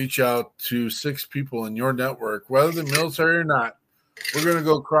can't reach out to 6 people in your network, whether they're military or not. We're going to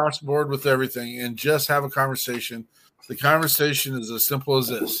go cross board with everything and just have a conversation. The conversation is as simple as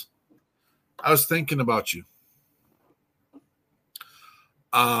this. I was thinking about you.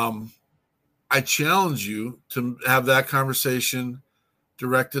 I challenge you to have that conversation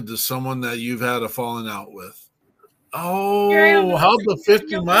directed to someone that you've had a falling out with. Oh, how'd the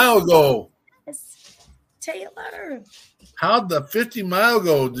 50-mile go? Taylor. How'd the 50-mile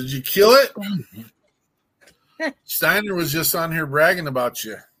go? Did you kill it? Steiner was just on here bragging about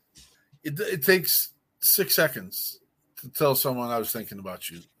you. It takes 6 seconds to tell someone I was thinking about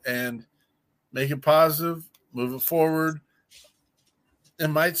you. And make it positive, move it forward. It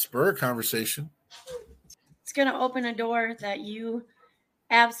might spur a conversation. It's going to open a door that you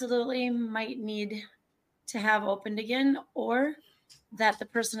absolutely might need to have opened again, or that the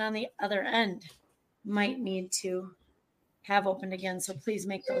person on the other end might need to have opened again. So please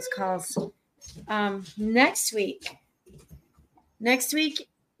make those calls. Next week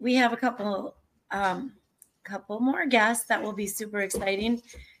we have a couple more guests that will be super exciting.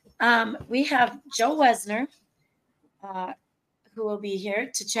 We have Joe Wesner, who will be here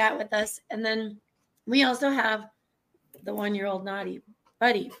to chat with us. And then we also have the 1-year-old naughty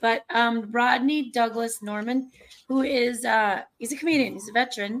buddy, but Rodney Douglas Norman, who is he's a comedian, he's a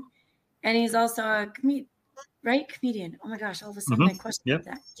veteran, and he's also a comedian. Oh my gosh, all of a sudden I questioned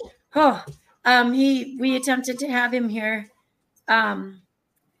that. We attempted to have him here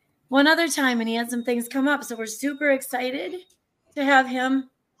one other time, and he had some things come up, so we're super excited to have him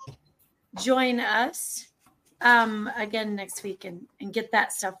join us again next week and get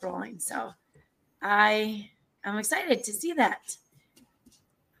that stuff rolling. So I'm excited to see that.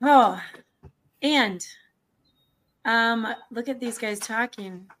 Oh, and look at these guys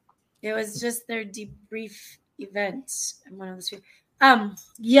talking. It was just their debrief event. I'm one of those people.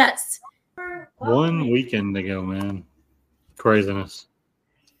 Yes. 1 weekend ago, man. Craziness.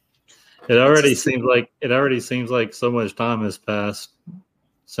 It already seems like so much time has passed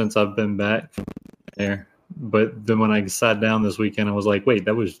since I've been back from there. But then when I sat down this weekend, I was like, wait,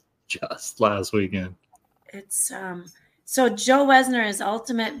 that was just last weekend. It's so Joe Wesner is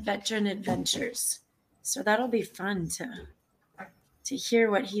Ultimate Veteran Adventures. So that'll be fun to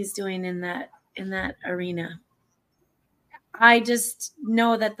hear what he's doing in that arena. I just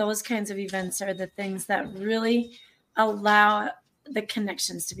know that those kinds of events are the things that really allow the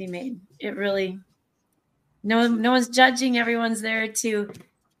connections to be made. It really, no one's judging. Everyone's there to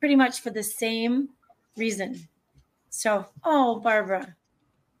pretty much for the same reason. So, Barbara.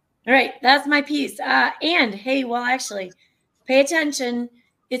 All right, that's my piece. And hey, well, actually, pay attention.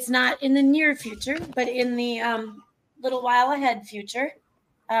 It's not in the near future, but in the little while ahead future.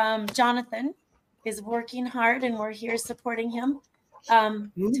 Jonathan is working hard, and we're here supporting him to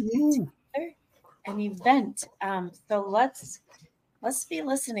put together an event. So let's be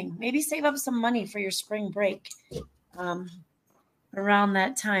listening. Maybe save up some money for your spring break around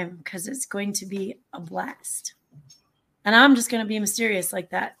that time, because it's going to be a blast. And I'm just going to be mysterious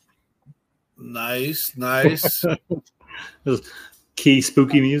like that. Nice. Key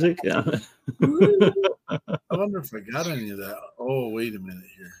spooky music. Yeah. I wonder if I got any of that. Oh, wait a minute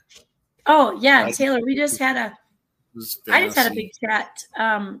here. Oh yeah, Taylor. We just had I just had a big chat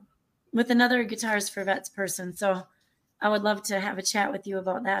with another Guitars for Vets person. So I would love to have a chat with you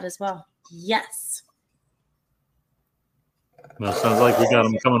about that as well. Yes. Well, sounds like we got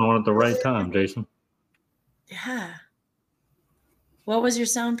them coming on at the right time, Jason. Yeah. What was your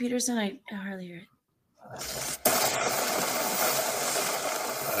sound, Peterson? I hardly hear it.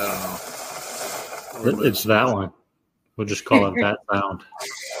 I don't know. It's that one. We'll just call it that sound.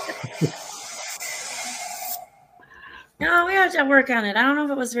 No, we have to work on it. I don't know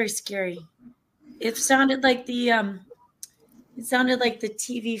if it was very scary. It sounded like the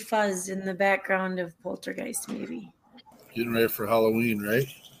TV fuzz in the background of Poltergeist, maybe. Getting ready for Halloween, right?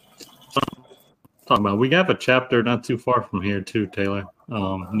 Talking about, we have a chapter not too far from here too, Taylor.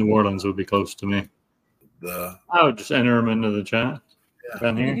 New Orleans would be close to me. I would just enter them into the chat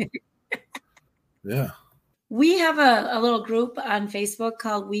down here. Yeah. We have a little group on Facebook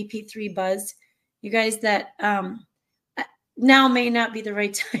called WP3 Buzz. You guys that now may not be the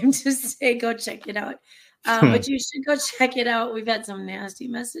right time to say go check it out. But you should go check it out. We've had some nasty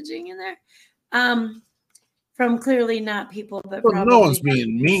messaging in there. From clearly not people, but well, probably no one's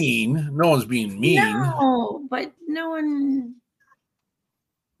being mean. No one's being mean. No, but no one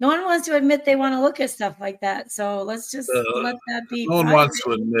wants to admit they want to look at stuff like that. So let's just let that be. No one private. wants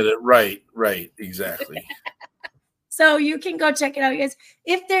to admit it. Right, exactly. So you can go check it out, guys.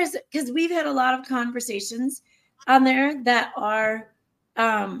 If there's, because we've had a lot of conversations on there that are,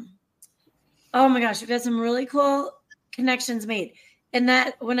 oh my gosh, we've had some really cool connections made. And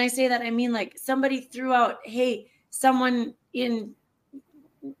that, when I say that, I mean like somebody threw out, hey, someone in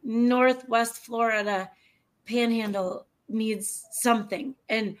Northwest Florida Panhandle needs something.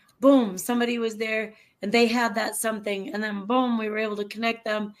 And boom, somebody was there and they had that something. And then boom, we were able to connect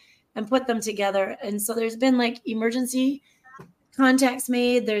them and put them together. And so there's been like emergency contacts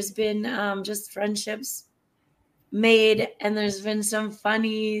made. There's been just friendships made. And there's been some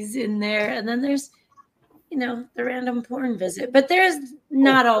funnies in there. And then there's, the random porn visit. But there's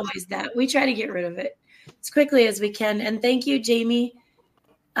not always that. We try to get rid of it as quickly as we can. And thank you, Jamie.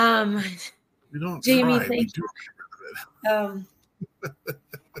 We don't Jamie, try. thank We you.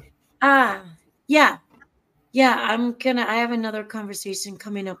 Yeah. I have another conversation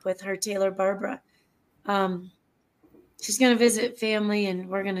coming up with her, Taylor Barbara. She's going to visit family and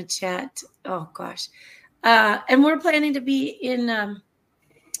we're going to chat. Oh gosh. And we're planning to be in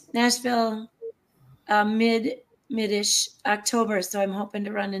Nashville mid-ish October. So I'm hoping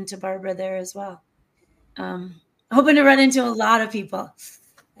to run into Barbara there as well. Hoping to run into a lot of people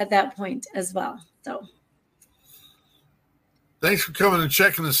at that point as well. So thanks for coming and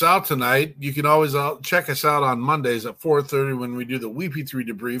checking us out tonight. You can always check us out on Mondays at 4:30 when we do the WP3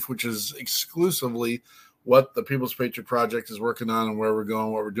 debrief, which is exclusively what the People's Patriot Project is working on and where we're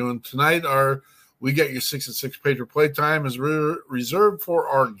going, what we're doing. Tonight, We Get Your 6 at 6 Patriot Playtime is reserved for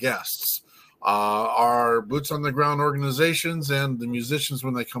our guests, our boots on the ground organizations and the musicians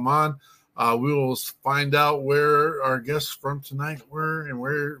when they come on. We will find out where our guests from tonight were and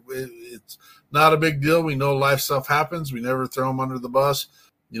where it's not a big deal. We know life stuff happens. We never throw them under the bus.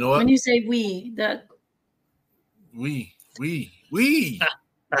 You know what? When you say we.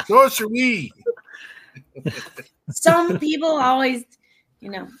 Show us your we. Some people always,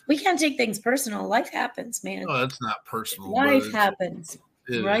 we can't take things personal. Life happens, man. No, that's not personal. Life happens,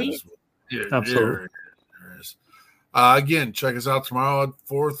 right? Absolutely. Again, check us out tomorrow at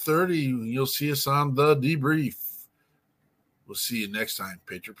 4:30. You'll see us on the debrief. We'll see you next time.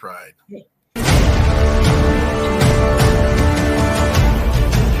 Patriot Pride.